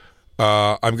were,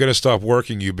 I'm going to stop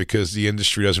working you because the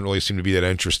industry doesn't really seem to be that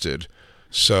interested.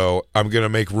 So I'm going to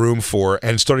make room for it,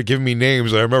 and started giving me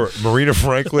names. I remember Marina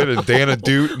Franklin and Dana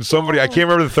Doot and somebody. I can't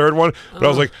remember the third one, but I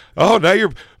was like, oh, now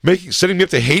you're setting me up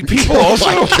to hate people also?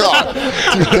 Oh, my God.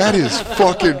 Dude, that is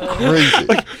fucking crazy.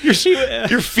 Like,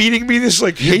 you're feeding me this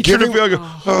like hatred of me. Like,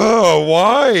 oh,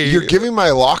 why? You're giving my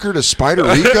locker to Spider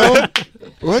Rico?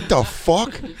 What the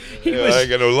fuck? I ain't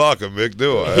got no locker, Mick,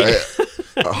 do I?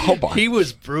 Oh my. He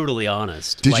was brutally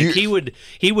honest. Did like you-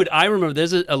 he would. I remember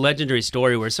there's a legendary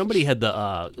story where somebody had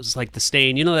it was like the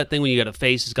stain. You know that thing when you got a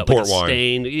face, it's got like Port a wine.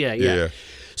 stain. Yeah.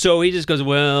 So he just goes,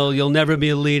 well, you'll never be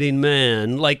a leading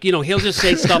man. Like, he'll just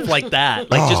say stuff like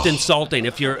that, like just insulting.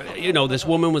 If you're, this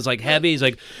woman was like heavy, he's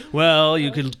like, well,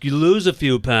 you lose a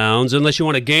few pounds unless you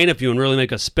want to gain a few and really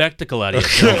make a spectacle out of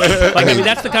yourself. Like, I mean,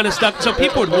 that's the kind of stuff. So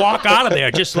people would walk out of there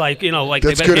just like, like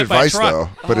That's they've been good hit by a advice, truck. though.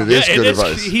 But it is good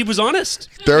advice. He was honest.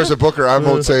 There was a booker, I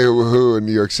won't say who, in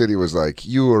New York City was like,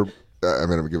 you were. I'm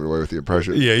going to give it away with the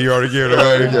impression. Yeah, you already gave it I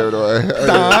away. already gave it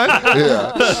away.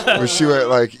 Yeah. But she went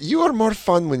like, you are more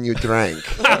fun when you drank.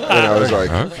 And I was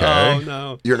like, Okay. Oh,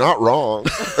 no. you're not wrong.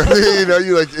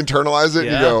 You like internalize it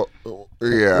and you go,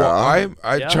 yeah. Well,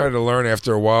 I tried to learn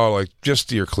after a while, like, just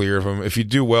steer clear of him. If you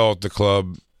do well at the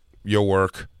club, you'll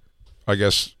work, I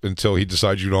guess, until he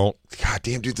decides you don't. God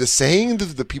damn, dude, saying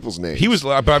the people's names. He was,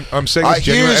 but I'm saying this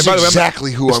genuinely. Here's And by the way,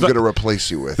 exactly who it's I'm not- going to replace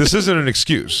you with. This isn't an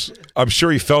excuse. I'm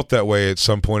sure he felt that way at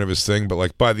some point of his thing, but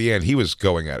like by the end, he was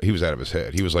going at it. He was out of his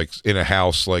head. He was like in a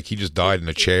house, like he just died in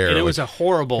a chair. And it like, was a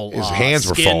horrible. his hands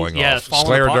were falling off.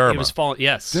 Falling apart. Scleroderma. He was falling.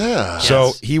 Yes. Yeah. So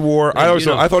Yes. he wore. I always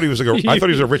I thought he was like I thought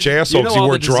he was a rich asshole because he all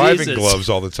wore the driving diseases. gloves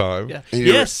all the time. Yeah. And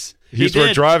you- Yes. He used to wear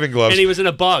did. driving gloves. And he was in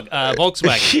a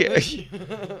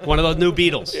Volkswagen. One of those new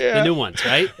Beetles. The new ones,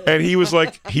 right? And he was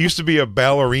like, he used to be a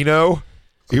ballerino.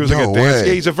 He was like No a dance. way.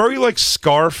 Yeah, he's a very like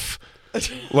scarf.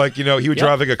 Like he would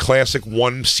drive like a classic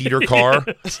one-seater car.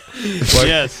 Like,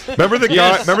 Yes. Remember the guy?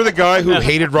 Yes. Remember the guy who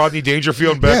hated Rodney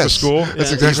Dangerfield back to Yes. school?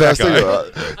 That's He's exactly what I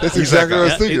was that thinking guy. about. That's He's exactly that what I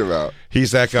was guy. thinking about.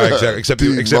 He's that guy, except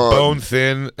Demon. bone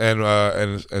thin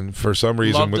and for some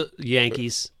reason, Loved the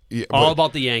Yankees. Yeah, All but-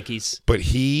 about the Yankees. But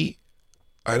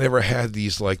I never had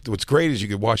these, like, what's great is you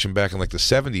could watch him back in like the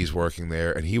 70s working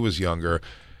there, and he was younger,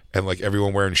 and like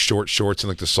everyone wearing short shorts and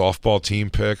like the softball team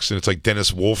picks, and it's like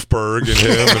Dennis Wolfberg and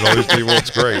him and all these people. It's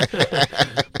great.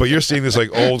 But you're seeing this like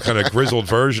old kind of grizzled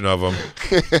version of him.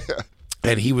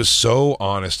 And he was so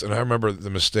honest. And I remember the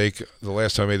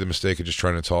last time I made the mistake of just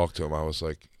trying to talk to him, I was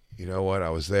like, you know what? I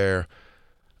was there.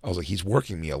 I was like, he's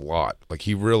working me a lot. Like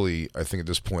he really, I think at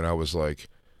this point I was like,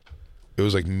 it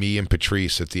was like me and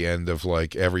Patrice at the end of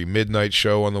like every midnight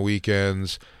show on the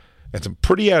weekends, and some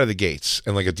pretty out of the gates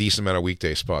and like a decent amount of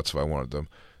weekday spots if I wanted them.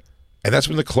 And that's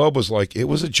when the club was like, it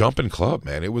was a jumping club,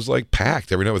 man. It was like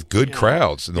packed every night with good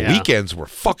crowds, and the weekends were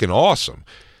fucking awesome.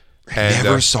 And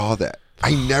Never saw that.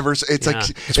 I never. It's like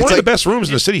it's one of the best rooms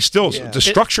in the city still, the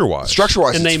structure-wise.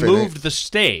 Structure-wise, And they it's fitting. moved the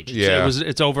stage. Yeah.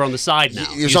 It's over on the side now.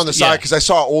 It was on the side because I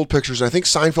saw old pictures. And I think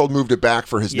Seinfeld moved it back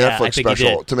for his Yeah, I Netflix think he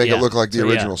special did. to make Yeah. it look like the So,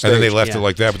 yeah. original stage. And then they left Yeah. it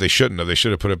like that, but they shouldn't have. They should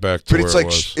have put it back to But where it's it like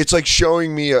was. it's like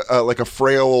showing me like a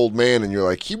frail old man, and you're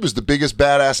like, he was the biggest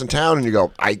badass in town, and you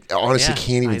go, I honestly Yeah,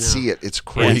 can't I even know. see it. It's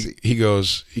Well, crazy.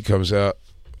 he comes out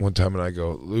one time and I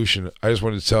go, Lucian, I just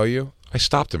wanted to tell you, I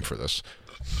stopped him for this.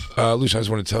 Lucian, I just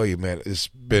want to tell you, man, it's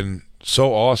been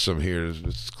so awesome here.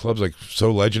 This club's like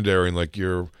so legendary, and like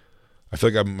I feel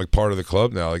like I'm like part of the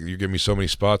club now. Like you give me so many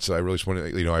spots that I really just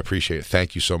want to, I appreciate it.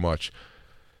 Thank you so much.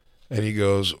 And he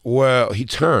goes, well, he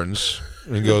turns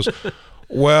and he goes,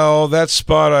 well, that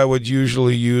spot I would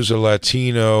usually use a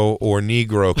Latino or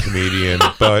Negro comedian,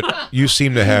 but you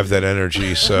seem to have that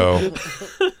energy, so.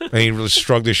 And he really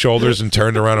shrugged his shoulders and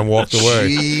turned around and walked away.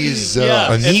 Jesus.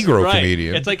 A it's Negro right.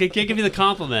 comedian. It's like I can't give you the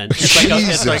compliment.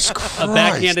 It's like a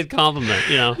backhanded compliment.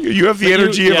 You have the But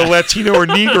energy of a Latino or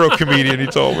Negro comedian, he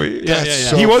told me.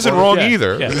 That's so He wasn't funny. wrong Yeah.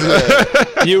 either.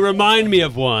 Yeah. You remind me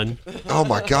of one. Oh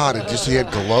my God! And just he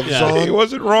had gloves Yeah. on. He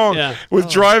wasn't wrong. Yeah. With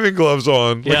driving gloves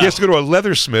on. Like Yeah. he has to go to a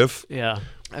leathersmith. Yeah.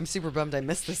 I'm super bummed I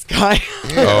missed this guy.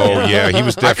 Oh, yeah. He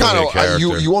was I definitely a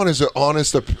character. you want his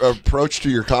honest approach to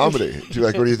your comedy. You're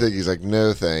like, what do you think? He's like,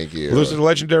 no, thank you. Well, those are the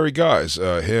legendary guys.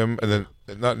 Him, and then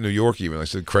not in New York even. I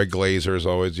said Craig Glazer is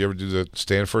always. You ever do the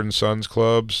Stanford and Sons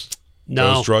clubs?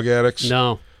 No. Those drug addicts?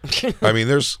 No. I mean,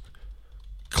 there's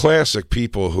classic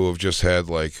people who have just had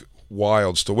like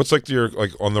wild stuff. What's like your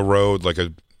like on the road like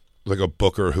a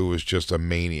booker who was just a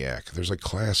maniac? There's like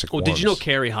classic. Oh, ones. did you know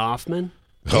Carrie Hoffman?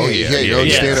 Oh he yeah, owned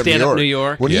yeah. Stand Up Stand Up New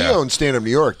York. When Yeah. he owned Stand Up New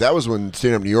York, that was when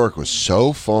Stand Up New York was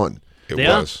so fun. It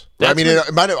Yeah. was. I mean,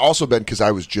 it might have also been because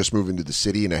I was just moving to the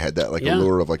city and I had that like Yeah.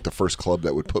 allure of like the first club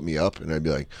that would put me up, and I'd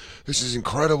be like, "This is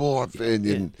incredible."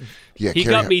 And yeah, He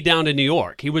got me down to New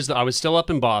York. I was still up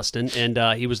in Boston, and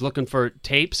he was looking for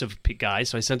tapes of guys.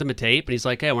 So I sent him a tape, and he's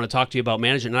like, "Hey, I want to talk to you about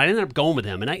management." And I ended up going with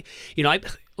him. And I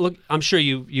look. I'm sure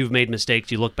you've made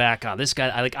mistakes. You look back, this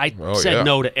guy. I said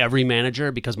no to every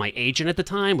manager because my agent at the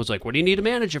time was like, "What do you need a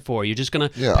manager for? You're just gonna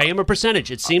pay him a percentage."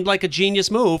 It seemed like a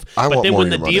genius move. But then when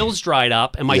the deals dried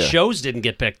up and my shows didn't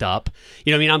get picked up,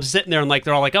 you know what I mean? I'm sitting there and like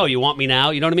they're all like, "Oh, you want me now?"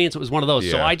 You know what I mean? So it was one of those.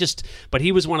 Yeah. So but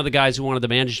he was one of the guys who wanted to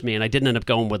manage me, and I didn't end up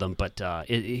going with him. But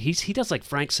he does like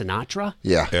Frank Sinatra.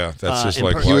 Yeah, that's just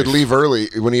like he would leave early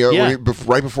when Yeah.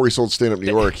 right before he sold Stand Up New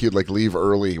York. He'd like leave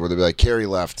early, where they'd be like, "Carrie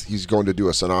left. He's going to do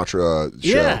a Sinatra show."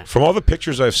 Yeah. From all the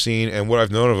pictures I've seen and what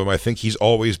I've known of him, I think he's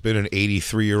always been an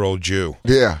 83-year-old Jew.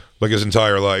 Yeah. Like his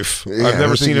entire life. Yeah, I've never I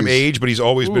think seen him he's- age, but he's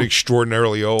always been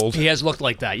extraordinarily old. He has looked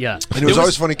like that, yeah. And it was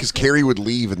always funny because Carrie would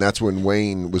leave, and that's when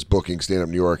Wayne was booking Stand Up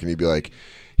New York, and he'd be like,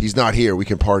 "He's not here. We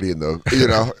can party in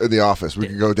the office. We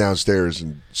can go downstairs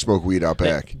and smoke weed out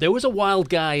back." There was a wild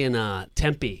guy in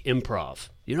Tempe Improv.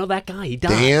 You know that guy? He died.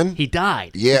 Dan? He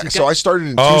died. Yeah. So I started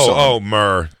in Oh,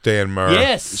 Tucson. Dan Murr.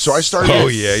 Yes. So I started. Oh,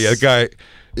 yeah.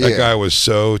 That guy was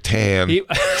so tan. He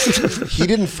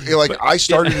didn't like. I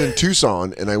started in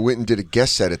Tucson, and I went and did a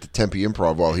guest set at the Tempe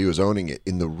Improv while he was owning it.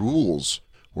 And the rules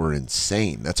were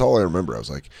insane. That's all I remember. I was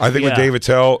like, I think when Dave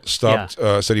Attell stopped,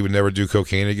 said he would never do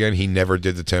cocaine again, he never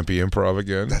did the Tempe Improv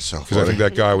again. That's so Because I think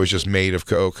that guy was just made of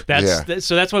coke.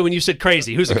 So that's why when you said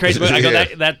crazy, who's the crazy? I go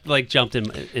that like jumped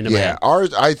into my head.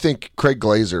 I think Craig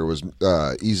Glazer was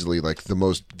easily like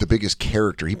the biggest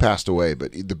character. He passed away,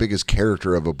 but the biggest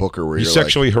character of a booker. Where He you're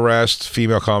sexually harassed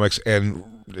female comics and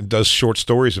does short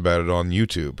stories about it on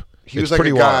YouTube. He was like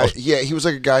pretty a guy. wild. Yeah, he was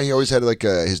like a guy. He always had like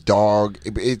his dog.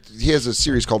 He has a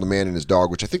series called "The Man and His Dog,"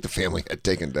 which I think the family had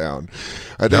taken down.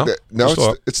 I think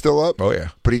it's still up. Oh yeah.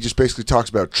 But he just basically talks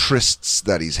about trysts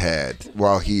that he's had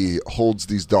while he holds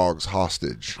these dogs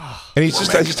hostage. And he's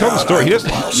telling the story. He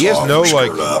has no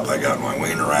like. I got my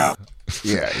wiener out.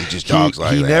 Yeah, he just talks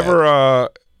like he that. never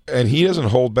and he doesn't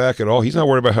hold back at all. He's not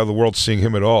worried about how the world's seeing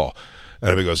him at all.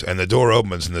 And he goes, and the door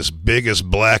opens, and this biggest,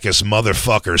 blackest mother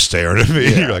staring at me.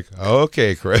 Yeah. You're like,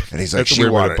 okay, Craig. And he's like, That's a she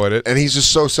weird way to wanted, put it. and he's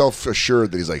just so self-assured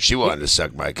that he's like, she wanted to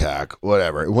suck my cock,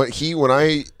 whatever. When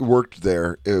I worked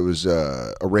there, it was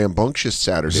a rambunctious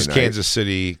Saturday This is night. Kansas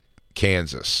City,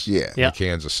 Kansas. Yeah. The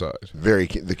Kansas side.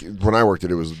 When I worked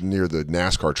it was near the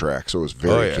NASCAR track, so it was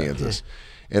very Kansas.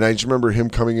 And I just remember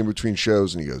him coming in between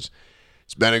shows, and he goes,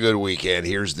 "It's been a good weekend.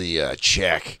 Here's the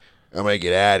check. I'm gonna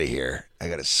get out of here. I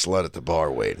got a slut at the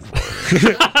bar waiting for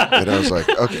me." And I was like,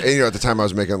 okay. And, at the time I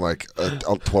was making like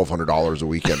 $1,200 a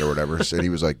weekend or whatever. So he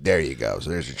was like, "There you go. So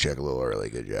there's your check a little early.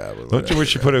 Good job." Don't you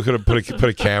wish you could have put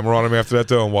a camera on him after that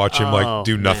though, and watch him like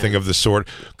do nothing of the sort?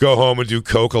 Go home and do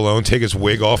coke alone, take his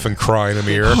wig off, and cry in a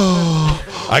mirror.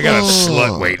 I got a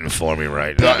slut waiting for me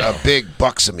right now. A big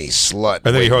buxomy slut.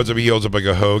 And then he holds up like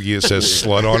a hoagie that says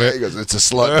 "slut" on it. He goes, "It's a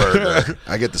slut burger.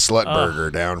 I get the slut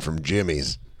burger down from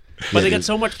Jimmy's." But they got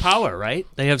so much power, right?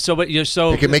 They have so much.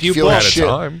 They can make you feel at shit. a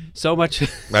time. So much.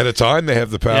 At a time, they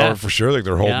have the power Yeah. for sure. Like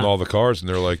they're holding Yeah. all the cards, and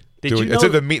they're like, Did you I'd know- say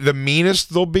the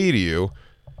meanest they'll be to you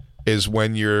is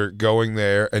when you're going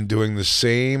there and doing the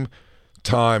same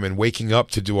time and waking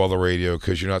up to do all the radio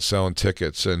because you're not selling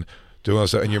tickets and doing all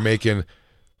stuff, and you're making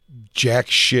jack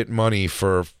shit money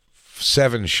for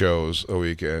 7 shows a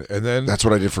weekend, and then That's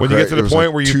what I did for when you Craig. get to It the was point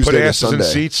like where you Tuesday put to asses in Sunday.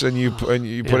 seats and you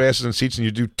put asses in seats and you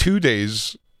do 2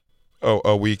 days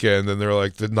a weekend, and they're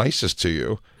like the nicest to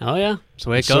you. Oh yeah, that's the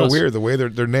way it It's goes. so weird the way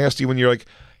they're nasty when you're like,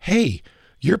 hey,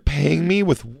 you're paying me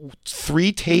with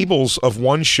 3 tables of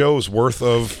one show's worth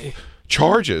of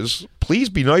charges. Please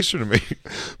be nicer to me.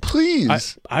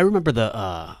 Please. I remember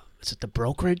the is it the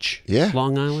brokerage? Yeah.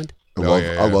 Long Island.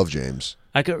 I love James.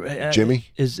 I could, Jimmy?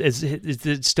 Is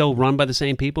it still run by the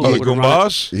same people? Oh, who the would run it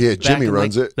Goombas? Yeah, back Jimmy in,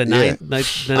 runs like, it. The Yeah.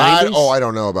 the 90s? I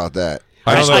don't know about that.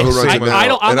 I don't know who runs it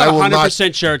now. I'm And I not will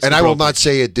 100% sure it's And the I will brokerage. not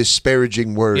say a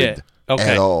disparaging word Yeah. Okay.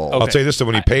 at all. Okay. I'll tell you this, though,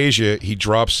 when he pays you, he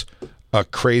drops a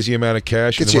crazy amount of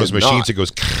cash Gets into one of you those a machines. knot. It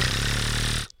goes,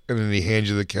 and then he hands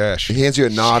you the cash. He hands you a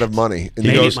knot of money. And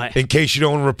He Maybe goes, my- in case you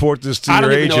don't want to report this to I your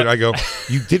don't even know agent. what- I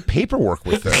go, you did paperwork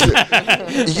with them.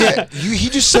 yeah, he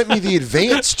just sent me the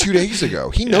advance 2 days ago.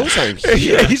 He knows I'm here.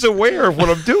 Yeah, he's aware of what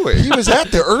I'm doing. He was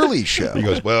at the early show. He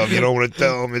goes, well, if you don't want to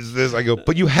tell him it's this. I go,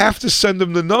 but you have to send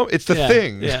him the number. It's the Yeah,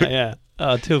 thing. Yeah.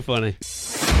 Oh, too funny.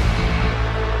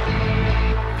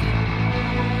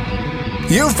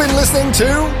 You've been listening to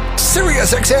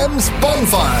SiriusXM's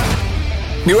Bonfire.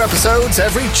 New episodes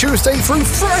every Tuesday through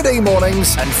Friday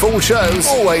mornings, and full shows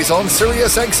always on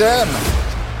SiriusXM.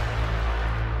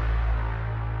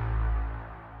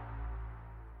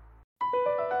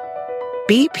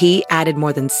 BP added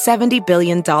more than $70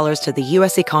 billion to the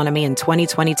U.S. economy in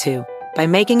 2022 by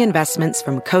making investments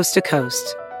from coast to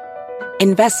coast.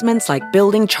 Investments like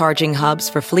building charging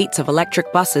hubs for fleets of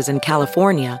electric buses in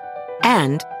California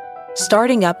and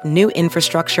starting up new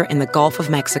infrastructure in the Gulf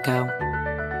of Mexico.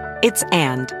 It's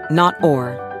and, not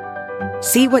or.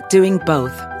 See what doing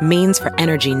both means for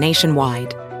energy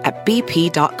nationwide at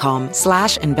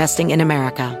bp.com/investing in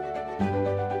America.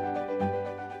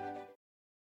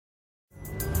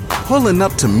 Pulling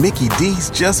up to Mickey D's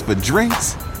just for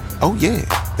drinks? Oh yeah,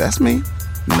 that's me.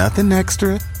 Nothing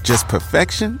extra, just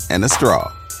perfection and a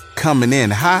straw. Coming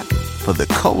in hot for the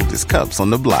coldest cups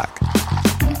on the block.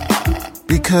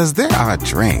 Because there are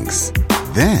drinks.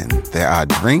 Then there are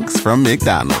drinks from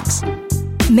McDonald's.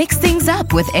 Mix things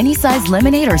up with any size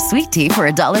lemonade or sweet tea for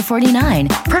 $1.49.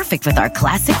 Perfect with our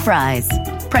classic fries.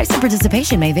 Price and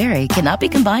participation may vary. Cannot be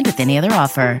combined with any other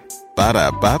offer.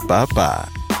 Ba-da-ba-ba-ba.